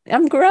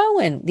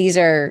growing. These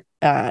are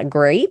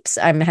grapes.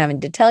 I'm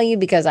having to tell you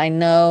because I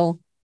know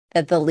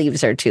that the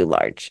leaves are too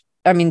large.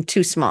 I mean,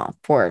 too small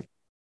for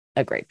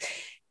a grape.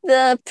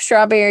 The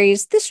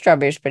strawberries, this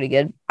strawberry is pretty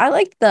good. I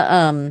like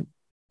the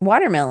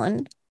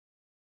watermelon.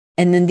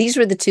 And then these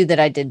were the two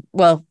that I did.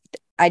 Well,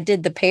 I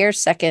did the pear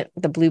second,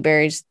 the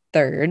blueberries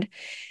third.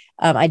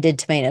 I did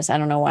tomatoes. I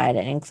don't know why I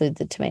didn't include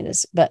the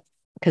tomatoes, but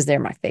because they're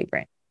my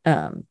favorite.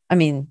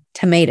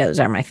 Tomatoes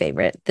are my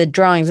favorite. The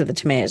drawings of the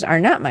tomatoes are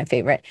not my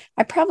favorite.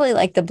 I probably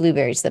like the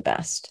blueberries the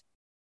best.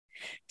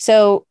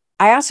 So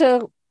I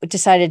also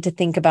decided to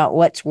think about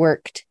what's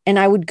worked. And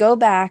I would go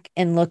back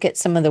and look at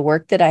some of the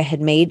work that I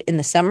had made in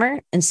the summer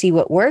and see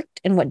what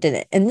worked and what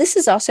didn't. And this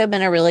has also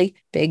been a really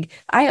big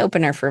eye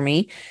opener for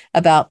me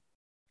about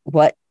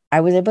what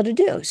I was able to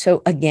do.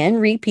 So again,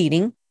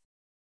 repeating,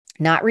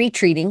 not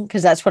retreating,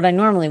 because that's what I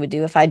normally would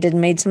do. If I didn't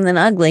made something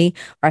ugly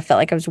or I felt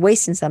like I was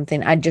wasting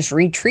something, I'd just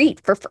retreat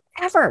for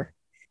forever.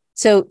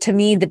 So to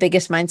me, the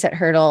biggest mindset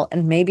hurdle,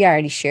 and maybe I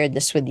already shared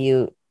this with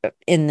you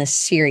in this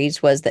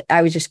series, was that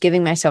I was just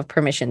giving myself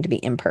permission to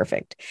be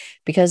imperfect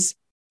because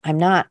I'm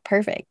not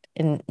perfect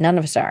and none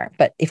of us are.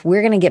 But if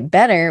we're going to get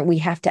better, we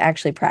have to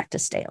actually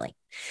practice daily.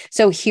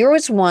 So here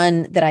was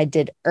one that I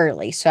did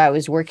early. So I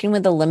was working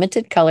with a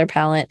limited color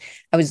palette.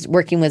 I was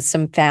working with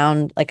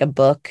found like a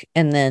book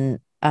and then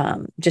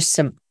just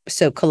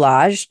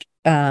collaged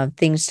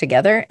things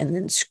together and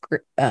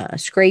then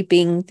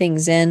scraping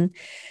things in.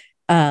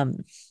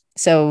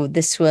 So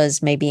this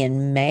was maybe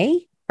in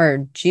May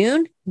or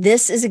June.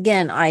 This is,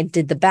 again, I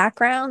did the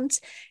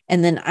backgrounds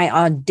and then I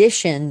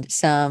auditioned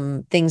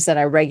some things that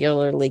I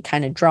regularly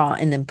kind of draw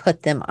and then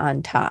put them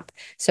on top.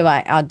 So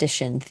I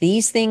auditioned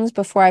these things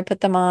before I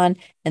put them on.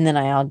 And then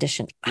I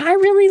auditioned. I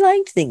really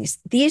liked these.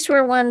 These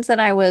were ones that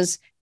I was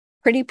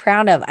pretty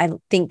proud of. I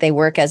think they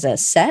work as a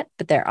set,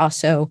 but they're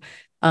also,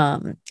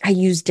 I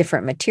use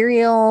different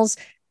materials.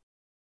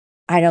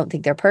 I don't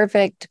think they're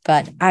perfect,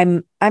 but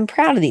I'm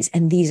proud of these.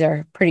 And these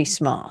are pretty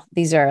small.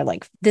 These are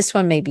like, this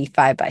one may be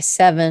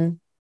 5x7,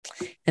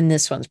 and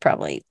this one's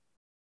probably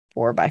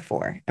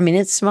 4x4. I mean,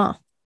 it's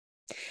small.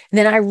 And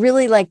then I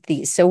really like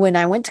these. So when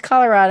I went to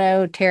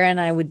Colorado, Tara and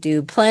I would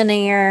do plein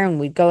air and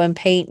we'd go and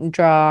paint and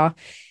draw.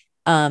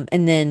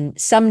 And then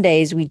some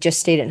days we just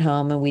stayed at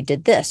home and we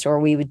did this,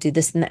 or we would do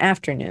this in the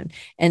afternoon.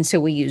 And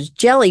so we use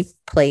jelly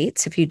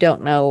plates. If you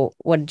don't know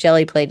what a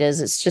jelly plate is,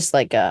 it's just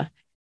like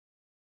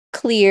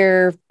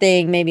clear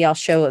thing. Maybe I'll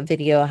show a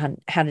video on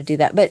how to do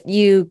that. But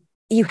you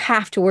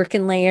have to work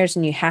in layers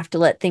and you have to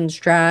let things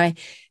dry.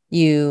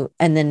 And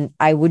then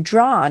I would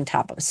draw on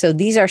top of it. So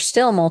these are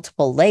still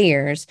multiple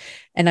layers,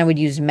 and I would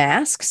use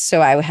masks.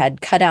 So I had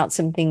cut out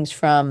some things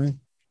from,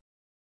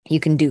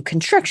 you can do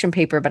construction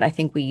paper, but I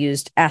think we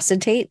used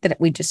acetate that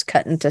we just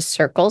cut into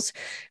circles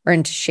or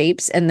into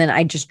shapes. And then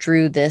I just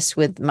drew this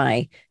with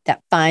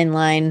that fine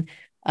line.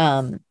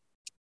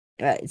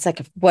 It's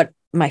like what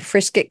my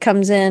Frisket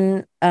comes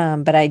in,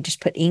 but I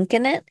just put ink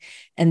in it.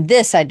 And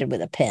this I did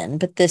with a pen,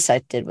 but this I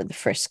did with the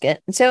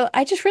Frisket. And so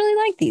I just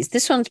really like these.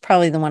 This one's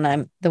probably the one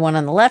on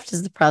the left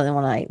is probably the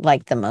one I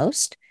like the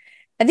most.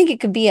 I think it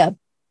could be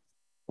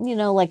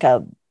like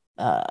a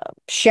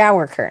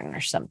shower curtain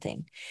or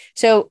something.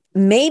 So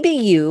maybe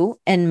you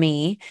and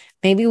me,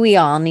 maybe we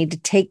all need to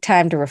take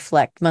time to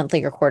reflect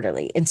monthly or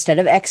quarterly. Instead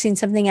of Xing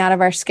something out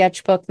of our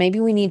sketchbook, maybe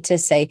we need to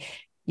say,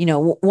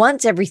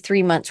 once every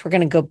 3 months, we're going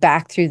to go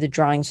back through the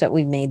drawings that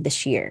we made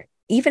this year,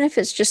 even if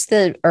it's just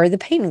the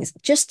paintings,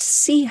 just to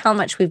see how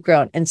much we've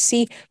grown and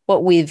see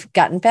what we've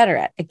gotten better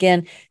at.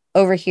 Again,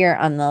 over here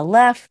on the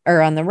left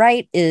or on the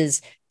right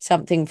is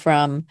something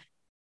from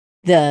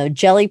the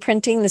jelly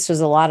printing. This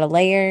was a lot of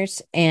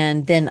layers.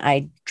 And then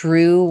I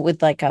drew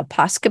with like a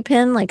Posca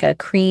pen, like a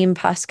cream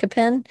Posca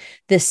pen,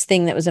 this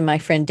thing that was in my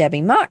friend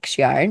Debbie Mock's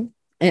yard,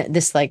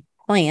 this like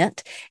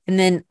plant. And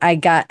then I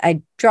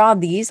draw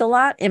these a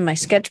lot in my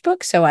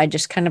sketchbook. So I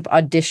just kind of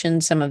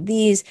auditioned some of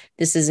these.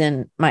 This is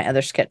in my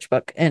other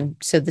sketchbook. And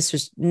so this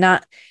was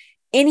not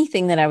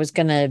anything that I was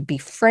going to be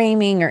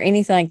framing or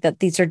anything like that.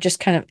 These are just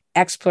kind of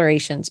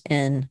explorations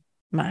in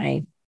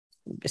my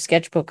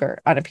sketchbook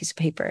or on a piece of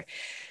paper.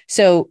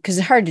 So, because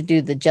it's hard to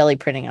do the jelly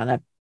printing on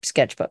a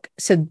sketchbook.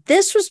 So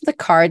this was the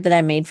card that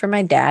I made for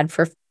my dad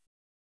for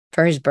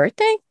his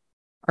birthday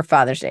or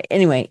Father's Day.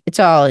 Anyway, it's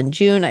all in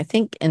June, I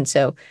think. And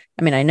so,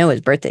 I know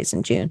his birthday's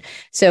in June.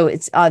 So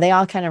it's they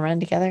all kind of run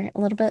together a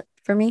little bit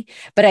for me.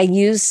 But I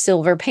used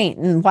silver paint.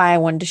 And why I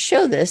wanted to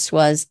show this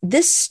was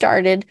this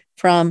started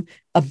from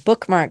a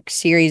bookmark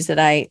series that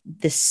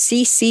the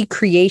CC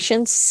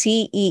Creations,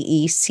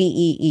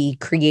 CEE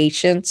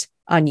Creations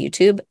on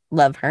YouTube.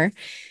 Love her.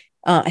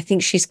 I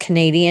think she's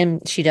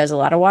Canadian. She does a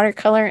lot of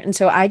watercolor. And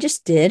so I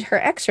just did her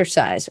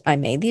exercise. I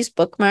made these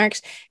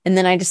bookmarks and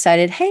then I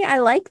decided, hey, I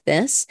like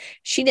this.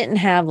 She didn't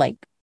have like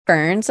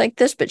ferns like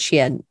this, but she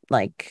had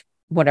like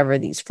whatever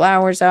these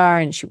flowers are.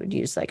 And she would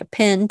use like a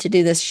pen to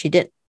do this.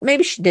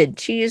 Maybe she did.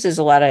 She uses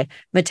a lot of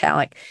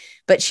metallic,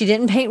 but she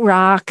didn't paint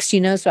rocks,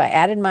 so I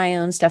added my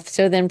own stuff.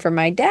 So then for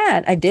my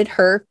dad, I did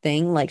her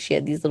thing. Like she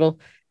had these little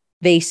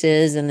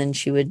vases and then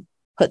she would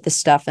put the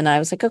stuff, and I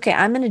was like, okay,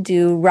 I'm going to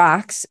do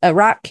a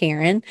rock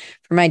cairn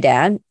for my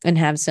dad and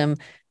have some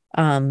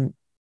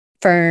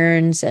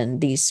ferns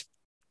and these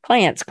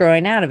plants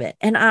growing out of it.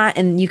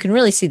 And you can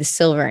really see the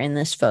silver in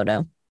this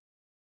photo.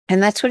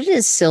 And that's what it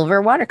is,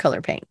 silver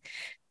watercolor paint.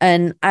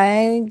 And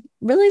I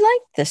really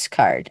liked this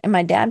card. And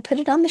my dad put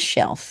it on the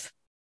shelf.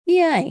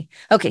 Yay.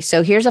 Okay,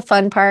 so here's a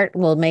fun part.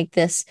 We'll make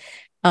this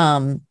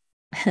interactive,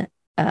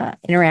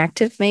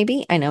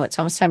 maybe. I know it's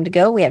almost time to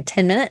go. We have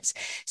 10 minutes.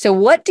 So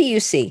what do you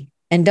see?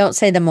 And don't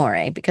say the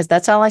more, because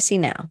that's all I see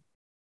now.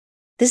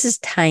 This is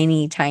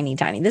tiny, tiny,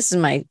 tiny. This is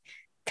my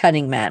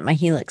cutting mat, my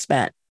Helix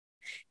mat.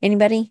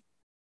 Anybody?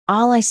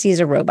 All I see is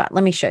a robot.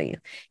 Let me show you.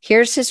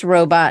 Here's this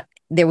robot.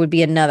 There would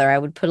be another. I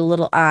would put a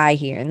little eye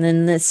here, and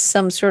then this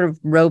some sort of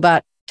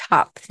robot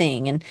top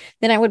thing. And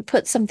then I would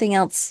put something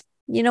else,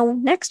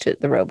 next to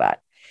the robot.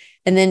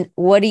 And then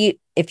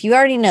if you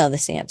already know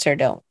this answer,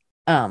 don't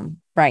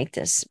write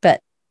this.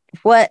 But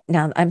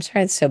now I'm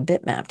sorry, it's so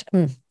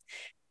bitmapped.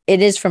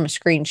 It is from a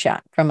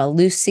screenshot from a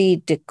Lucy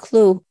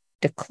Declos.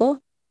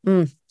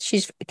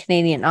 She's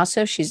Canadian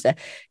also. She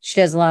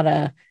does a lot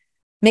of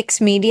mixed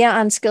media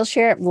on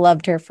Skillshare.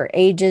 Loved her for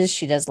ages.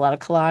 She does a lot of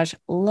collage.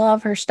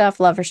 Love her stuff.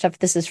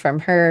 This is from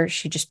her.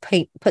 She just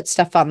put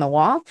stuff on the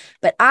wall.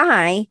 But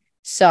I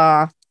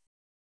saw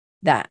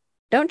that.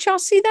 Don't y'all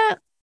see that?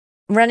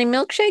 Running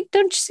milkshake.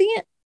 Don't you see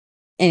it?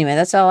 Anyway,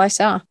 that's all I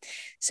saw.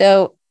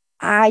 So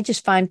I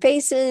just find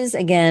faces.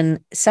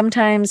 Again,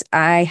 sometimes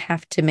I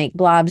have to make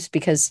blobs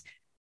because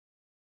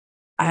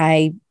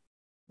I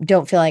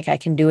don't feel like I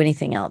can do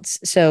anything else.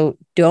 So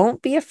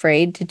don't be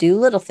afraid to do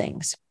little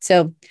things.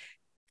 So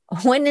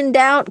when in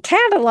doubt,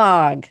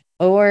 catalog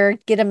or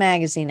get a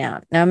magazine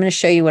out. Now I'm going to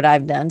show you what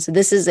I've done. So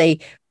this is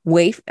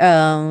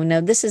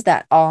this is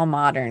that all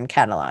modern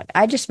catalog.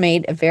 I just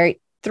made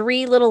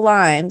 3 little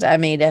lines. I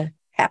made a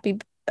happy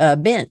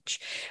bench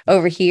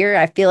over here.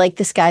 I feel like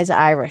this guy's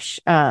Irish,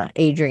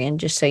 Adrian,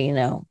 just so you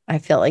know. I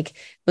felt like it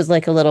was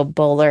like a little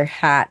bowler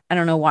hat. I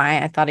don't know why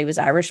I thought he was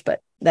Irish,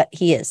 but that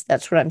he is.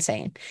 That's what I'm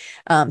saying.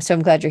 So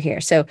I'm glad you're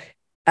here. So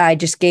I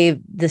just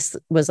this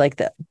was like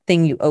the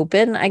thing you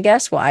open, I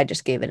guess. Well, I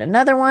just gave it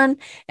another one.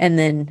 And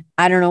then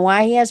I don't know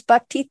why he has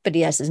buck teeth, but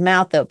he has his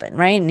mouth open,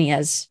 right? And he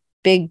has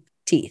big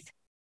teeth.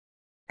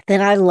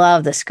 Then I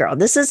love this girl.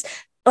 This is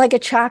like a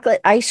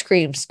chocolate ice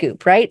cream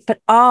scoop, right?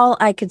 But all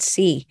I could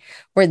see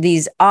were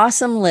these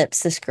awesome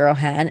lips this girl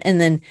had.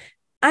 And then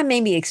I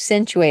maybe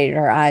accentuated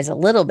her eyes a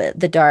little bit,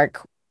 the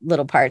dark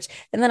little parts.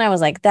 And then I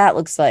was like, that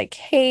looks like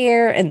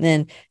hair. And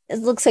then it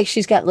looks like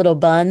she's got little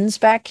buns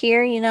back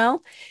here,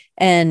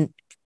 and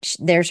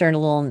there's her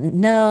little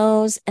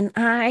nose. And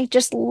I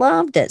just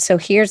loved it. So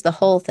here's the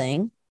whole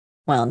thing.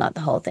 Well, not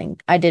the whole thing.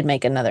 I did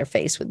make another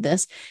face with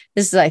this.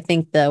 This is, I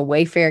think, the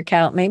Wayfair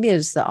count. Maybe it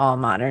was the all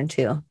modern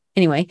too.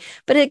 Anyway,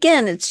 but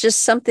again, it's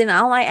just something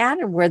all I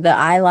added were the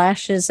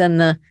eyelashes and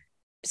the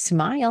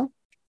smile.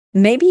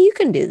 Maybe you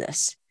can do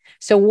this.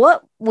 So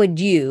what would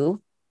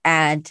you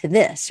add to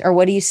this, or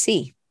what do you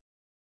see?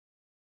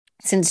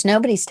 Since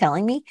nobody's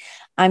telling me,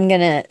 I'm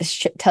going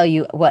to tell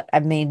you what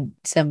I've made.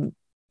 Some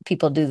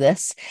people do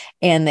this,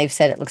 and they've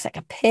said it looks like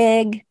a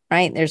pig,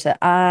 right? There's an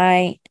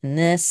eye and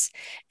this,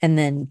 and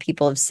then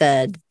people have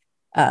said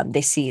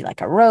they see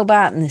like a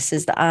robot, and this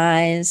is the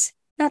eyes.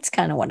 That's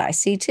kind of what I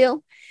see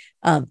too.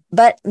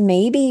 But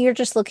maybe you're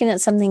just looking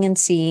at something and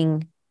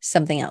seeing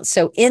something else.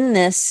 So in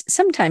this,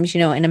 sometimes,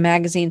 in a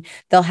magazine,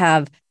 they'll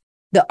have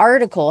the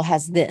article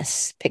has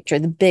this picture,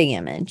 the big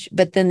image,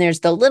 but then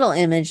there's the little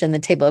image and the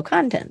table of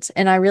contents.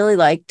 And I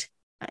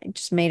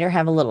just made her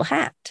have a little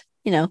hat,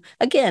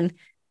 again,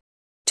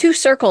 2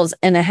 circles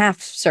and a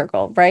half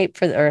circle, right?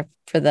 For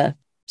the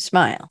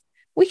smile.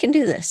 We can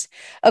do this.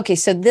 Okay.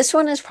 So this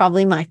one is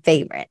probably my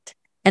favorite.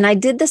 And I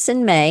did this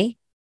in May.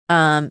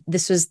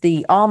 This was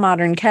the all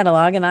modern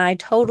catalog, and I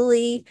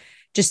totally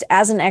just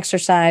as an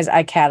exercise,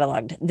 I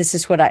cataloged. This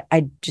is what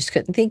I just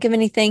couldn't think of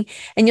anything.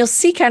 And you'll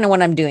see kind of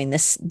what I'm doing.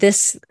 This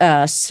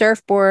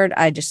surfboard,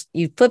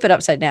 you flip it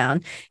upside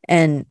down,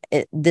 and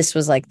this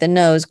was like the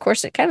nose. Of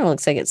course, it kind of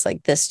looks like it's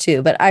like this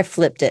too, but I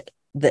flipped it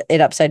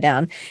upside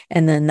down.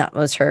 And then that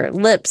was her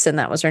lips, and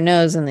that was her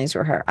nose, and these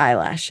were her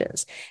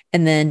eyelashes.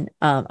 And then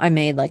I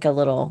made like a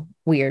little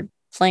weird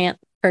plant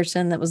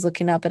person that was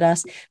looking up at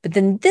us. But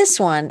then this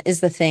one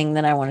is the thing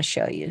that I want to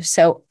show you.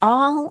 So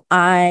all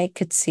I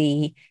could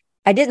see,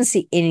 I didn't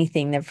see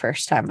anything the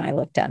first time I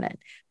looked at it,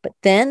 but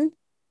then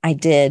I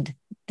did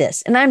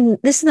this, and I'm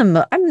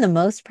the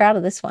most proud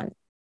of this one.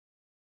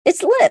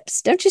 It's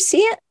lips. Don't you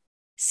see it?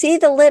 See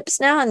the lips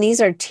now? And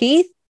these are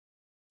teeth.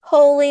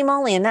 Holy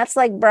moly. And that's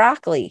like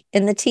broccoli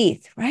in the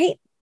teeth, right?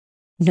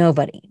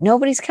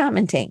 Nobody's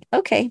commenting.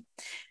 Okay.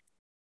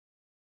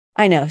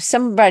 I know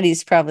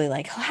somebody's probably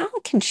like, how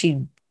can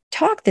she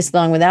talk this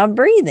long without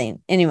breathing?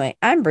 Anyway,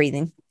 I'm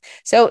breathing.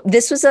 So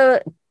this was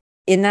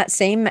in that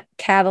same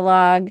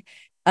catalog.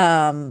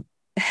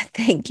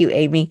 Thank you,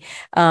 Amy.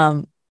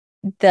 I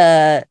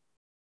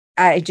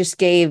just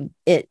gave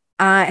it,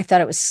 I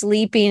thought it was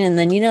sleeping, and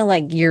then,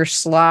 like you're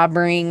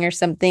slobbering or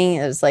something.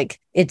 It was like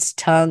its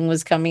tongue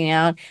was coming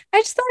out.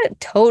 I just thought it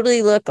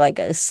totally looked like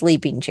a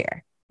sleeping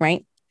chair,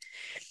 right?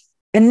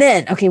 And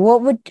then, okay,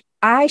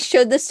 I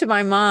showed this to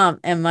my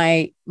mom, and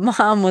my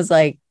mom was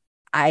like,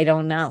 I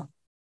don't know.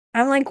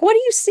 I'm like, what do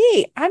you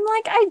see? I'm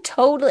like,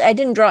 I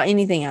didn't draw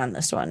anything on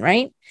this one,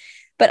 right?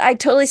 But I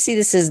totally see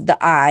this as the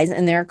eyes,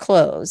 and they're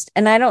closed.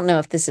 And I don't know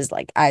if this is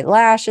like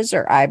eyelashes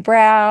or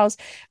eyebrows,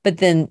 but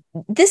then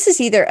this is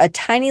either a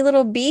tiny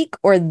little beak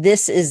or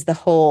this is the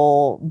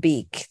whole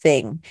beak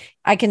thing.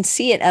 I can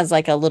see it as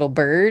like a little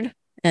bird,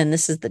 and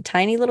this is the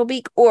tiny little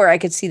beak, or I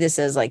could see this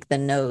as like the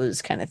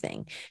nose kind of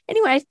thing.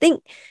 Anyway, I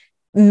think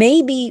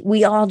maybe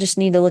we all just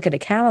need to look at a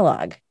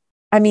catalog.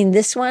 I mean,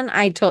 this one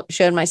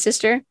showed my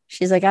sister.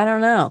 She's like, I don't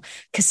know.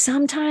 Because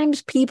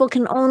sometimes people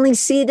can only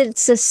see that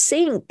it's a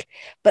sink.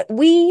 But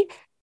we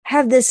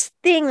have this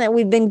thing that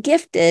we've been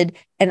gifted.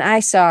 And I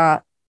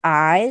saw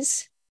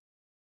eyes,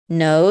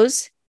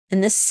 nose,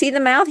 and see the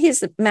mouth?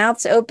 The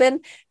mouth's open.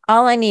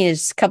 All I need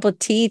is a couple of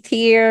teeth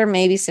here,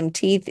 maybe some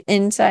teeth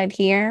inside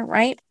here,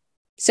 right?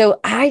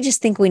 So I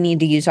just think we need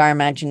to use our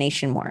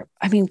imagination more.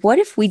 I mean, what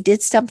if we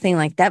did something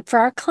like that for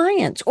our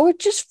clients, or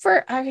just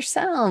for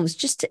ourselves,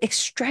 just to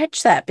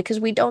stretch that, because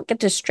we don't get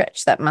to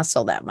stretch that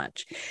muscle that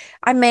much.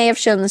 I may have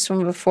shown this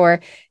one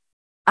before.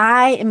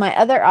 In my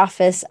other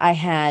office, I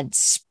had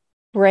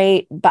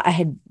but I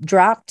had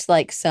dropped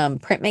like some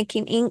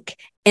printmaking ink,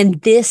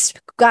 and this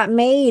got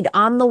made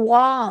on the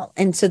wall.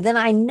 And so then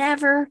I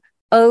never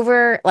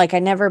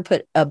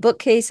put a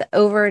bookcase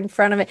over in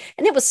front of it.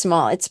 And it was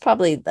small. It's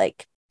probably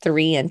like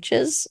 3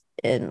 inches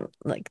and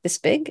like this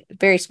big,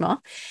 very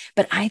small.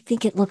 But I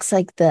think it looks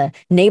like the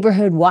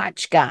neighborhood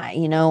watch guy,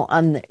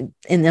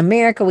 in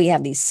America, we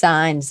have these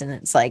signs, and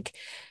it's like,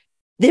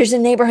 there's a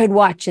neighborhood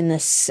watch in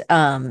this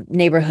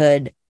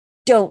neighborhood.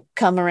 Don't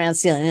come around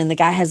stealing. And the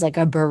guy has like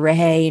a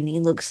beret, and he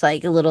looks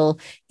like a little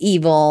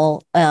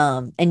evil.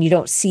 And you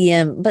don't see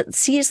him, but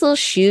see his little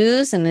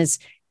shoes, and his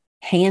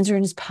hands are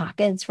in his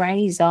pockets,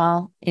 right?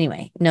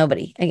 Anyway,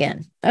 nobody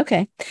again.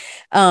 Okay.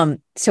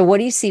 So what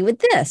do you see with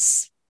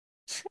this?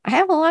 I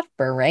have a lot of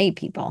beret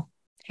people.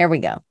 Here we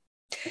go.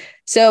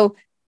 So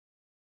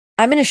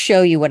I'm going to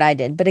show you what I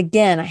did. But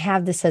again, I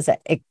have this as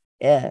a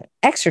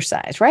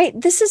exercise, right?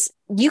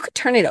 You could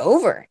turn it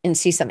over and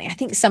see something. I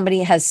think somebody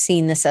has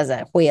seen this as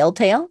a whale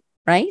tail,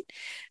 right?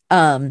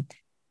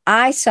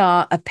 I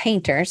saw a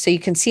painter. So you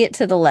can see it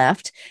to the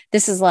left.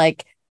 This is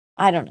like,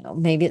 I don't know,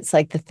 maybe it's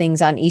like the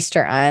things on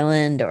Easter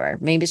Island, or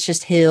maybe it's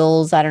just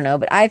hills. I don't know.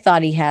 But I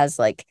thought he has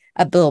like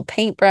a little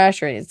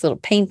paintbrush or his little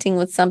painting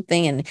with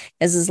something, and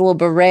has his little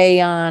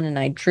beret on. And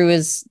I drew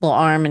his little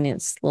arm and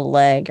his little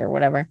leg or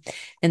whatever,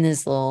 and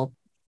this little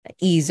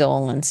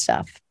easel and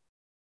stuff.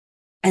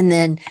 And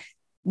then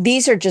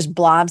these are just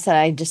blobs that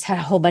I just had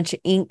a whole bunch of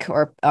ink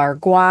or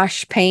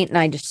gouache paint, and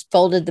I just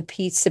folded the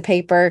piece of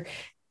paper,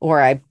 or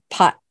I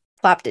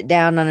plopped it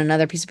down on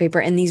another piece of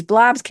paper, and these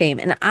blobs came,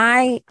 and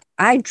I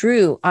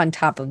drew on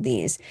top of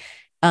these.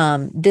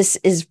 This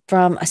is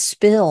from a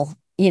spill,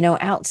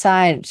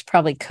 outside. It's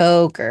probably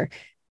Coke, or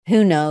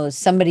who knows,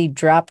 somebody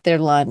dropped their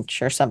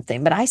lunch or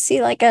something. But I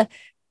see like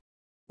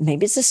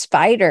maybe it's a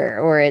spider,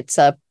 or it's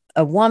a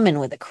woman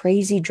with a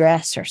crazy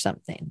dress or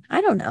something.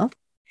 I don't know.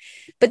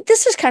 But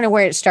this is kind of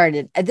where it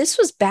started. This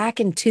was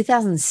back in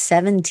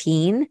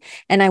 2017,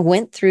 and I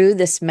went through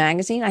this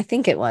magazine. I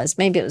think it was,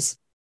 maybe it was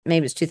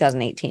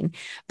 2018,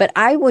 but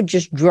I would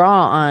just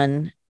draw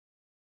on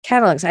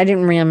catalogs. I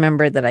didn't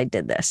remember that I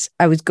did this.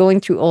 I was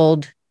going through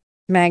old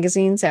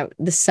magazines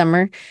this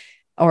summer,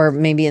 or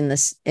maybe in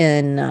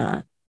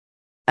I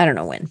don't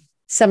know when,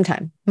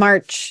 sometime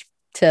March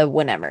to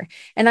whenever.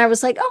 And I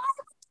was like, oh,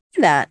 I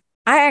do that.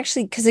 I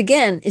actually, because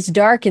again, it's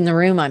dark in the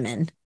room I'm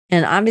in,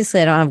 and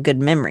obviously I don't have good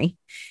memory.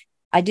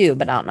 I do,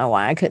 but I don't know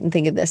why I couldn't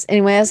think of this.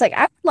 Anyway, I was like,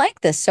 I like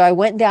this. So I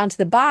went down to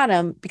the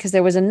bottom because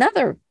there was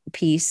another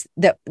piece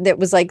that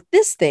was like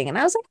this thing. And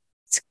I was like,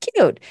 it's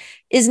cute.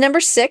 Is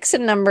number 6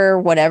 and number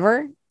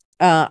whatever?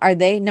 Are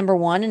they number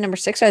 1 and number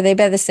 6? Are they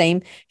by the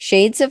same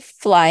shades of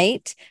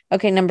flight?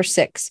 Okay, number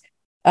 6.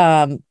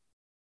 For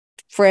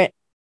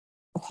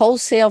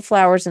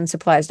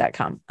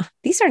wholesaleflowersandSupplies.com.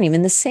 These aren't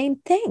even the same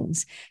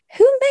things.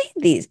 Who made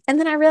these? And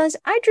then I realized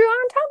I drew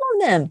on top of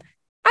them.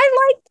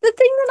 I liked the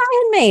thing that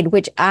I had made,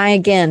 which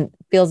again,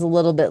 feels a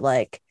little bit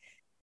like,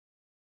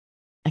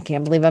 I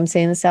can't believe I'm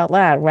saying this out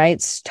loud, right?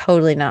 It's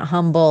totally not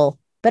humble.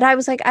 But I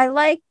was like, I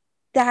like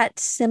that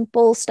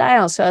simple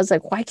style. So I was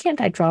like, why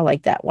can't I draw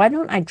like that? Why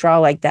don't I draw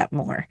like that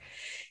more?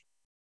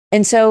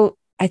 And so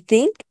I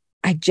think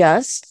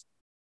it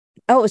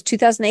was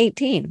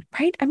 2018,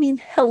 right? I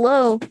mean,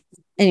 hello.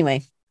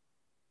 Anyway,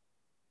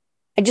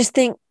 I just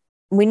think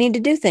we need to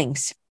do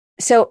things.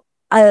 So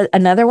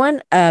another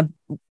one,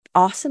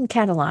 awesome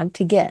catalog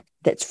to get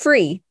that's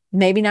free.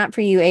 Maybe not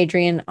for you,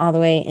 Adrian, all the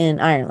way in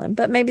Ireland,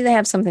 but maybe they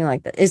have something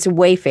like that. It's a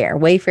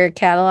Wayfair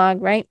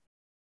catalog, right?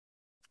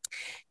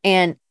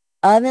 And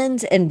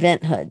ovens and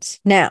vent hoods.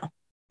 Now,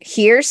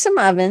 here's some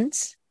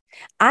ovens.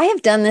 I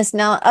have done this.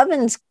 Now,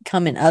 ovens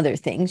come in other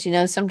things.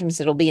 Sometimes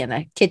it'll be in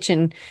a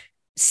kitchen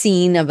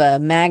scene of a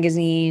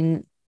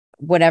magazine,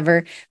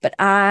 whatever. But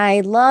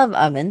I love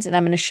ovens, and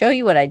I'm going to show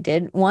you what I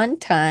did. One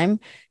time,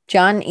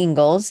 John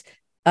Ingalls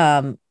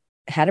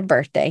had a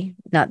birthday.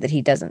 Not that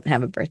he doesn't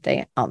have a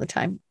birthday all the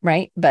time,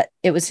 right? But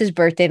it was his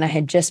birthday, and I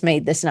had just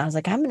made this, and I was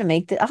like, I'm going to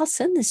make this. I'll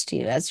send this to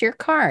you as your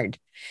card.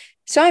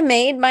 So I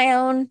made my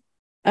own.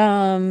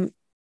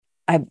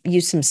 I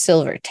used some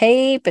silver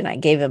tape, and I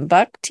gave him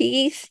buck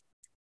teeth,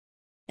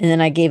 and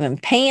then I gave him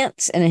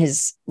pants, and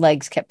his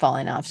legs kept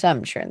falling off. So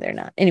I'm sure they're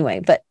not. Anyway,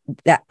 but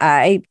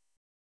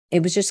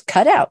it was just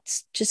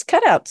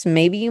cutouts.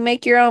 Maybe you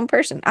make your own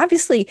person.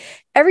 Obviously,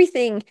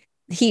 everything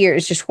here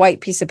is just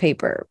white piece of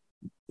paper,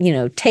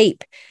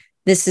 tape.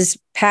 This is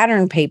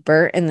pattern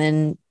paper. And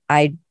then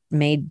I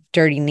made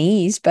dirty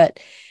knees. But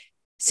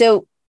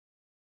so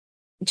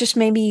just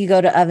maybe you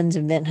go to ovens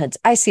and vent hoods.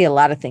 I see a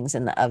lot of things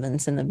in the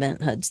ovens and the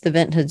vent hoods. The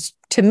vent hoods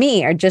to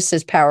me are just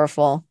as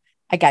powerful.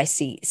 Like I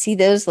see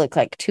those look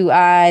like 2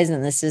 eyes,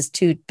 and this is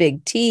 2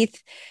 big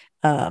teeth.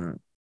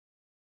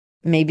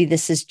 Maybe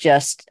this is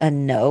just a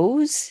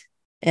nose,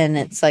 and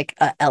it's like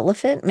an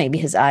elephant. Maybe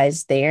his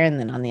eyes there and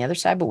then on the other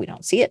side, but we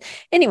don't see it.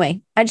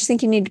 Anyway, I just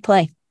think you need to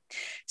play.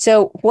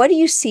 So what do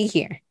you see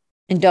here?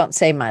 And don't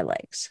say my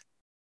legs.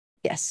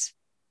 Yes.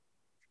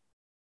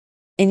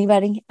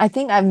 Anybody? I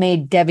think I've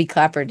made Debbie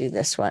Clapper do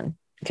this one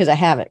because I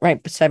have it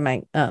right beside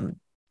my,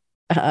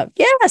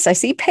 yes, I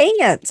see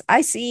pants.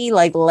 I see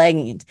like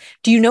leggings.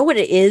 Do you know what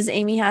it is,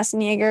 Amy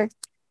Hassenjager?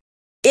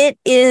 It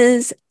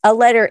is a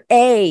letter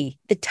A,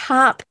 the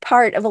top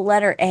part of a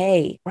letter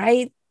A,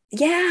 right?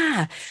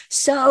 Yeah.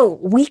 So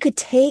we could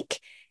take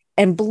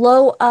and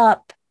blow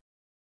up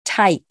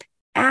type,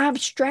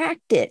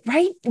 abstract it,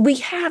 right? We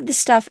have the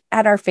stuff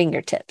at our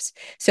fingertips.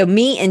 So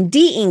me and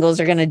Dee Ingalls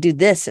are going to do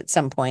this at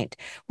some point.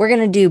 We're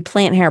going to do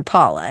plant hair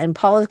Paula, and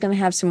Paula's going to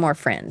have some more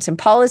friends. And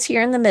Paula's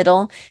here in the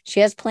middle.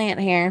 She has plant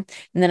hair.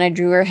 And then I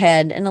drew her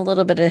head and a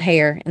little bit of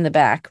hair in the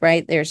back,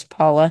 right? There's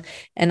Paula.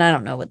 And I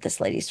don't know what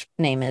this lady's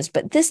name is,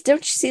 but don't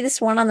you see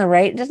this one on the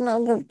right? It doesn't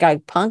look like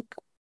a punk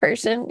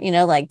person,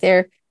 like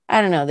they're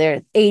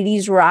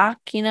 80s rock,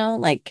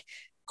 like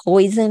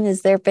Poison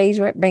is their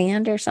favorite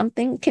band or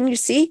something. Can you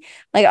see?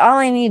 Like all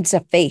I need is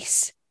a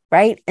face,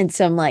 right? And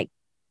some like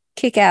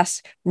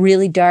kick-ass,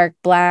 really dark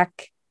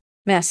black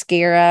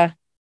mascara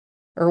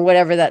or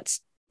whatever the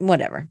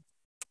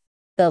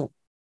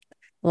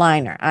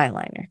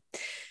eyeliner.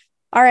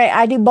 All right,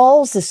 I do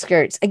bowls of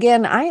skirts.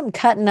 Again, I am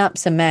cutting up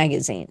some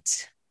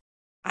magazines.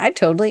 I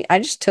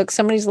just took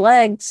somebody's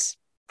legs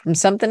from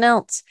something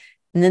else.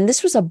 And then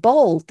this was a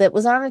bowl that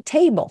was on a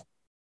table,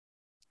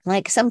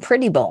 like some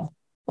pretty bowl.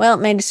 Well,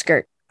 it made a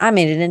skirt. I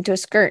made it into a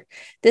skirt.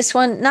 This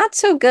one, not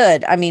so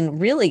good. I mean,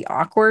 really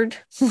awkward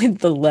with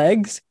the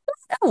legs.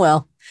 Oh,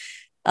 well,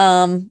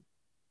 um,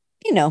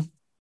 you know,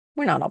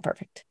 we're not all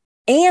perfect.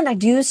 And I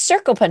do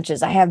circle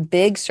punches. I have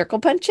big circle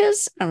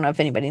punches. I don't know if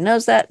anybody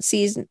knows that,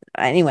 sees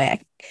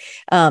anyway.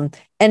 And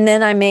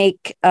then I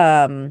make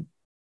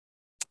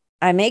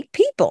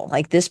people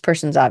like this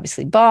person's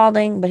obviously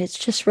balding, but it's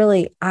just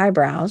really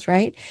eyebrows,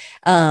 right?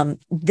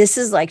 This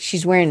is like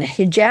she's wearing a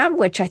hijab,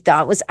 which I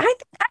thought was I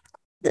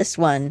this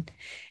one.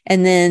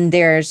 And then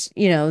there's,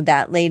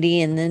 that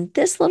lady, and then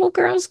this little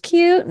girl's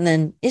cute. And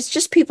then it's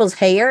just people's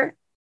hair,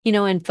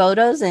 in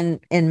photos and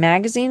in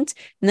magazines.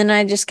 And then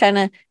I just kind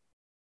of,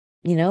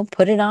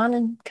 put it on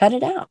and cut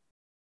it out.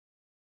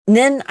 And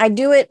then I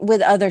do it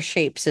with other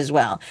shapes as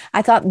well.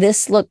 I thought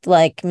this looked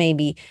like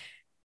maybe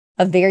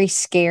a very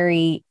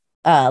scary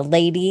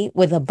lady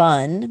with a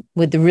bun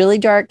with really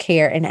dark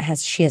hair, and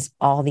she has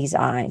all these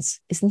eyes.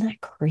 Isn't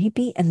that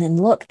creepy? And then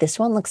look, this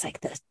one looks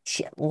like this.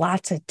 She had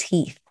lots of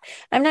teeth.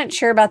 I'm not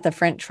sure about the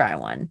French fry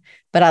one,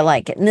 but I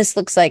like it. And this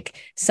looks like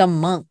some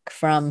monk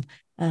from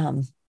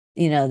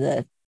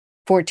the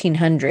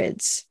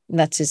 1400s.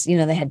 That's just,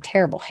 they had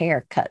terrible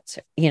haircuts,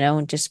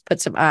 and just put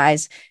some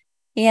eyes.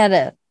 He had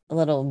a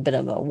little bit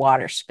of a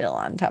water spill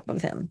on top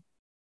of him.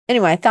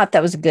 Anyway, I thought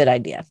that was a good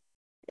idea.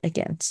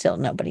 Again, still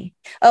nobody.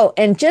 Oh,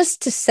 and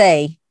just to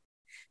say,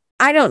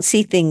 I don't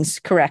see things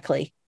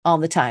correctly all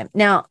the time.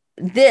 Now,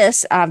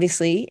 this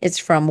obviously it's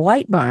from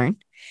White Barn,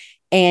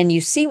 and you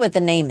see what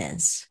the name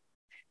is.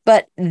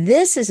 But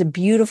this is a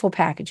beautiful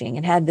packaging.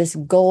 It had this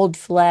gold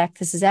fleck.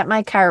 This is at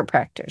my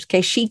chiropractor's.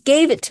 Okay. She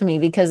gave it to me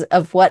because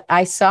of what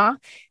I saw.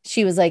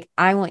 She was like,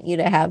 I want you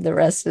to have the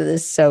rest of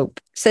this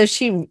soap. So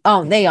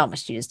they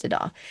almost used it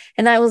all.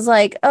 And I was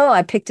like, oh,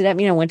 I picked it up,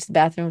 went to the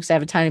bathroom because I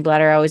have a tiny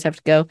bladder. I always have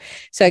to go.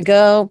 So I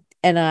go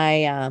and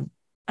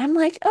I'm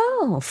like,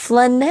 oh,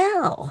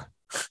 flannel.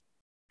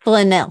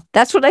 Flannel.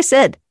 That's what I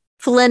said.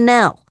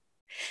 Flannel.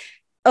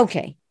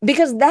 Okay.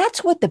 Because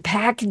that's what the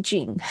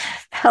packaging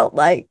felt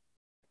like.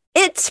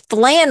 It's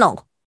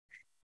flannel.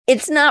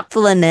 It's not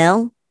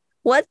flannel.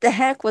 What the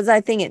heck was I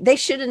thinking? They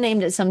should have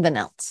named it something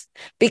else,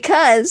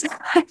 because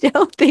I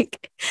don't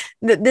think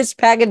that this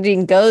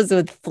packaging goes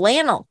with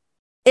flannel.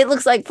 It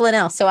looks like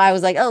flannel. So I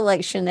was like, oh,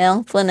 like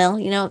Chanel,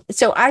 flannel,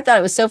 So I thought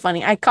it was so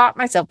funny. I caught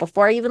myself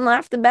before I even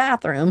left the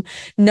bathroom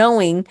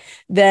knowing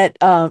that,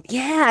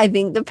 I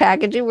think the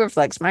packaging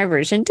reflects my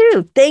version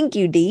too. Thank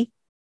you, Dee.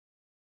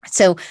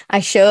 So I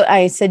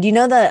said,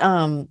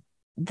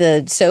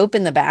 the soap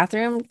in the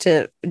bathroom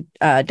to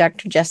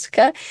Dr.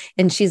 Jessica.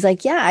 And she's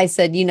like, yeah. I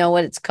said, you know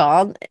what it's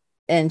called?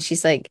 And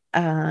she's like, no,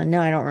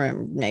 I don't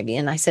remember, maybe.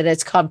 And I said,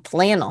 it's called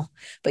flannel.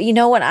 But you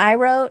know what I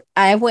wrote?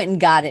 I went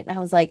and got it. And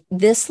I was like,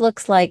 this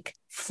looks like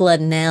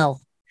flannel.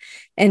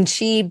 And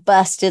she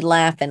busted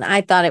laughing.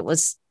 I thought it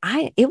was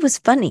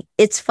funny.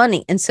 It's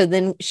funny. And so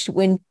then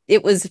when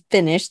it was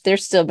finished,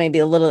 there's still maybe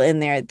a little in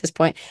there at this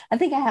point. I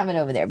think I have it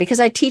over there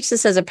because I teach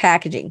this as a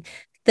packaging.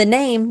 The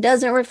name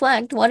doesn't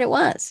reflect what it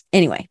was.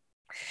 Anyway,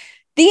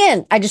 the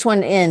end. I just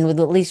wanted to end with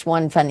at least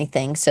one funny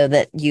thing so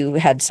that you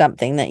had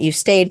something, that you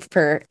stayed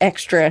for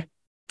extra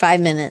 5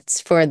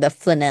 minutes for the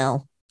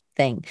flannel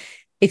thing.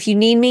 If you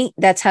need me,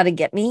 that's how to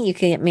get me. You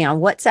can get me on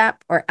WhatsApp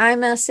or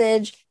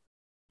iMessage.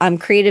 I'm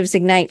Creatives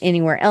Ignite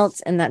anywhere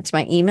else. And that's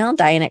my email,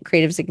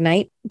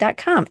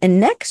 diane@creativesignite.com. And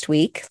next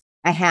week,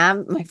 I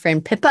have my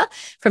friend Pippa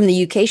from the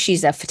UK.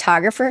 She's a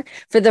photographer.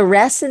 For the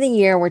rest of the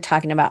year, we're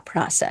talking about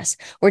process.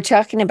 We're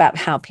talking about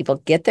how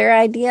people get their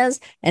ideas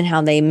and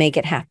how they make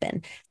it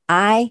happen.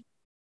 I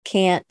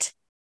can't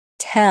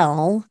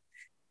tell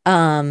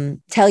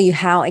you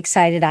how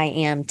excited I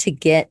am to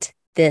get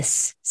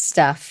this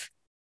stuff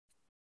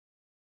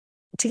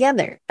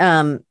together.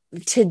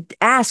 To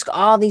ask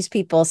all these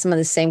people some of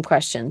the same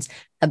questions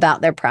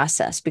about their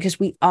process, because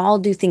we all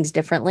do things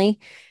differently.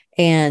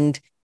 And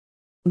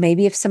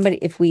maybe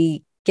if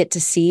we get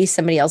to see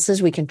somebody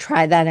else's, we can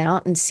try that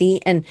out and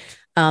see. And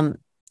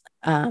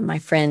my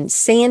friend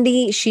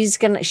Sandy, she's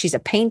a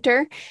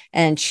painter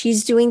and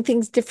she's doing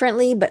things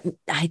differently, but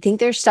I think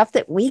there's stuff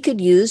that we could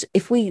use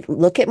if we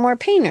look at more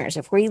painters,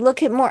 if we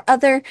look at more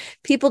other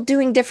people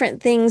doing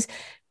different things.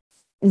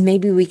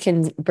 Maybe we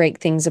can break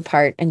things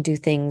apart and do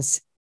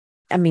things.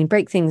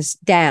 Break things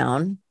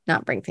down,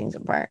 not break things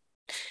apart.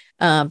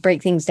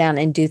 Break things down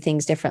and do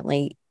things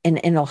differently,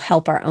 and it'll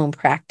help our own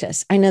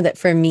practice. I know that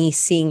for me,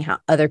 seeing how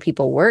other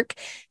people work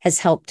has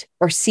helped,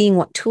 or seeing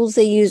what tools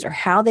they use or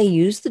how they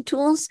use the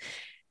tools,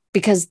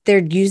 because they're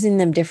using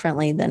them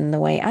differently than the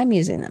way I'm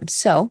using them.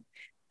 So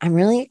I'm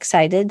really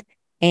excited.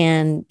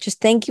 And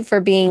just thank you for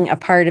being a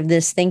part of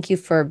this. Thank you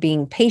for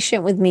being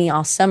patient with me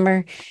all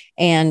summer,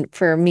 and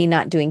for me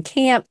not doing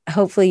camp.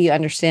 Hopefully you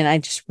understand. I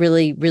just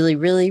really, really,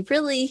 really,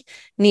 really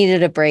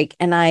needed a break.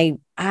 And I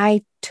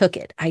took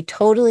it. I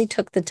totally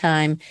took the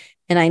time,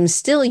 and I'm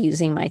still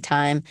using my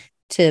time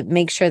to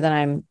make sure that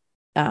I'm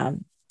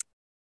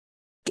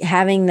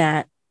having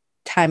that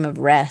time of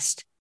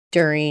rest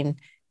during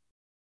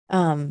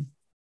the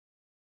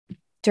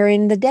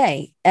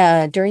day,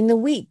 during the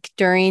week,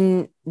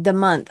 during the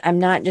month. I'm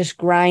not just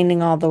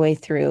grinding all the way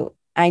through.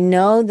 I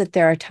know that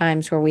there are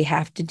times where we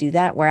have to do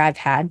that, where I've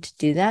had to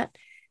do that,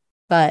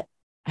 but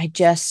I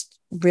just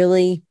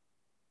really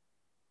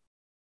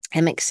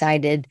am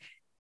excited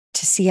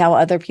to see how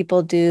other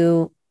people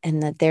do,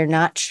 and that they're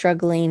not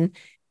struggling,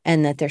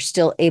 and that they're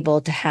still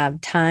able to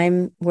have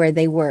time where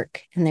they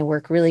work, and they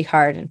work really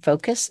hard and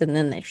focus. And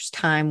then there's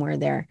time where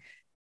they're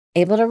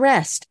able to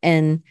rest.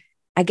 And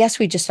I guess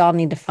we just all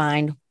need to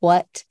find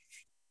what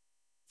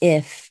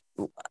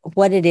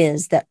it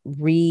is that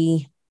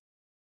reinvigorates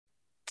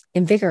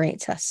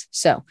us.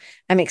 So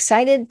I'm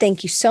excited.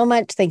 Thank you so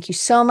much. Thank you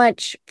so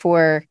much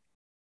for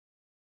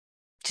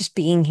just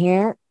being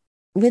here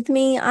with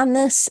me on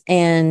this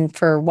and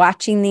for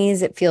watching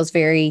these. It feels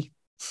very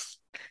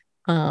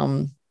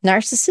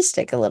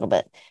narcissistic a little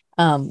bit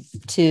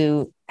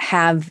to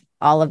have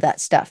all of that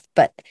stuff.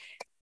 But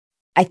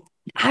I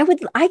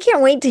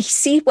can't wait to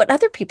see what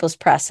other people's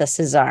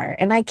processes are.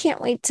 And I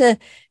can't wait it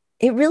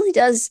really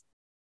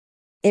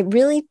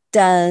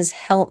does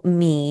help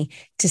me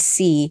to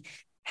see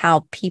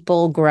how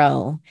people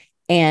grow.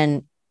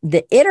 And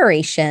the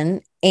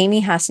iteration,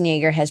 Amy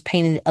Hassenjager has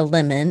painted a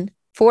lemon,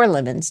 4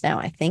 lemons now,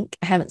 I think.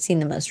 I haven't seen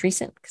the most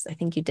recent because I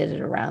think you did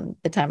it around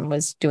the time I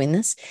was doing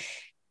this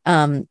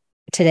to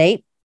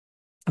date.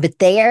 But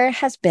there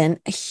has been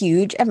a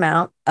huge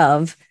amount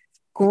of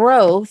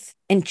growth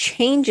and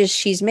changes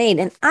she's made.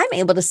 And I'm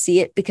able to see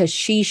it because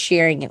she's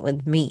sharing it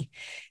with me.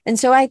 And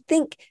so I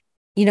think,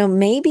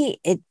 maybe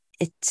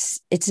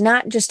it's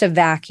not just a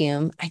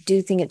vacuum. I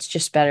do think it's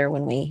just better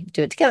when we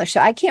do it together.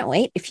 So I can't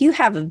wait. If you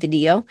have a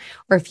video,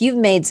 or if you've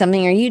made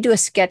something, or you do a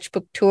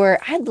sketchbook tour,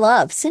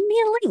 send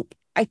me a link.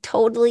 I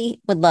totally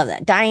would love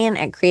that.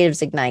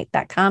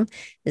 Diane@creativesignite.com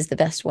is the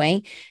best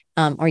way.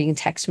 Or you can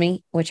text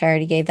me, which I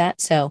already gave that.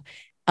 So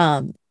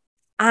I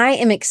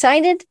am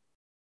excited.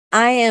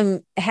 I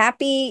am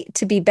happy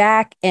to be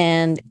back,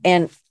 and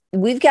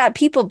we've got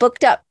people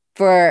booked up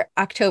for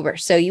October,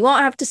 so you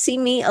won't have to see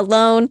me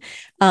alone.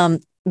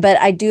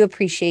 But I do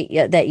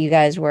appreciate that you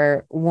guys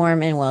were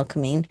warm and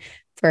welcoming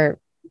for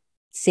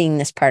seeing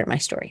this part of my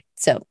story.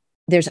 So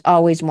there's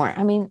always more.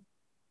 I mean,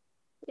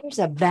 there's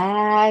a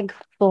bag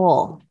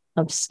full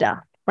of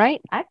stuff,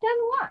 right? I've done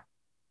a lot,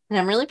 and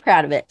I'm really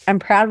proud of it. I'm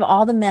proud of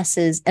all the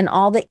messes and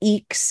all the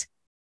eeks.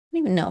 I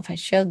don't even know if I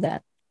showed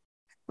that.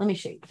 Let me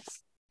show you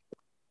this.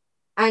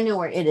 I know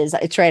where it is.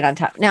 It's right on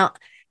top. Now,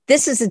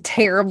 this is a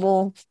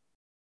terrible,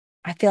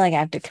 I feel like I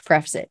have to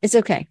preface it. It's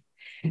okay.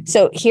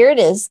 So here it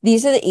is.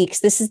 These are the eeks.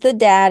 This is the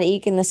dad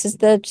eek, and this is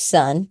the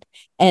son.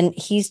 And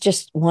he's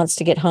just wants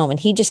to get home, and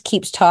he just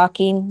keeps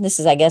talking. This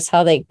is, I guess,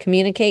 how they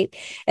communicate.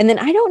 And then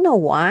I don't know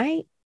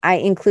why I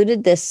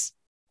included this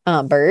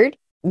bird,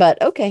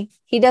 but okay.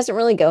 He doesn't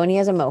really go, and he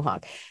has a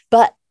mohawk.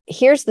 But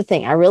here's the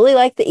thing. I really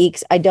like the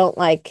eeks. I don't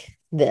like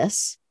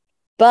this.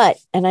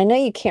 And I know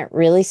you can't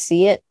really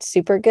see it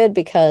super good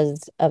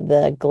because of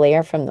the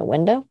glare from the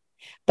window,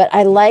 but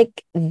I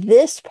like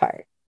this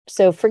part.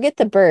 So forget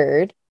the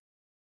bird,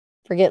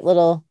 forget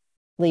little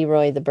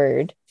Leroy the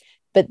bird,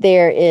 but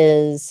there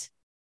is,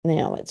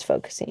 now it's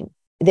focusing.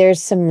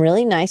 There's some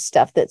really nice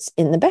stuff that's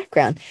in the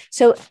background.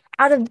 So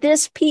out of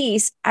this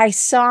piece, I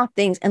saw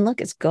things, and look,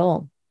 it's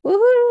gold.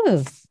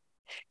 Woohoo!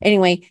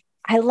 Anyway,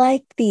 I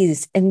like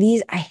these, and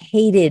these I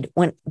hated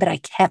but I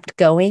kept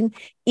going.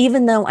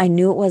 Even though I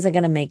knew it wasn't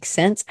going to make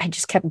sense, I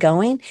just kept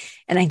going,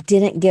 and I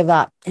didn't give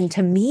up. And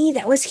to me,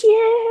 that was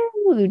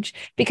huge,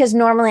 because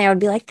normally I would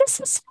be like, this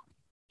is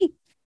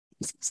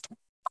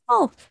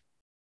oh,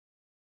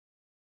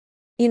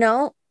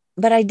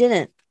 but I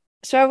didn't.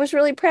 So I was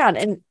really proud,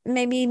 and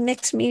maybe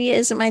mixed media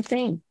isn't my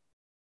thing,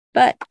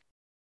 but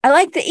I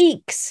like the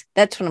eeks.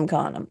 That's what I'm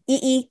calling them.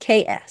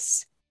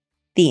 EEKS.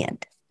 The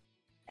end.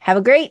 Have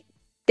a great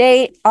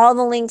day. All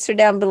the links are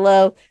down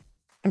below.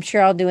 I'm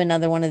sure I'll do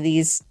another one of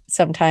these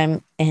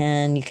sometime,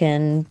 and you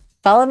can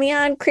follow me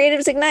on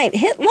Creatives Ignite.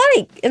 Hit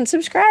like and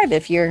subscribe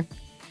you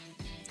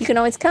can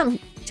always come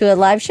to a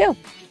live show.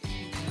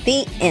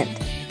 The end.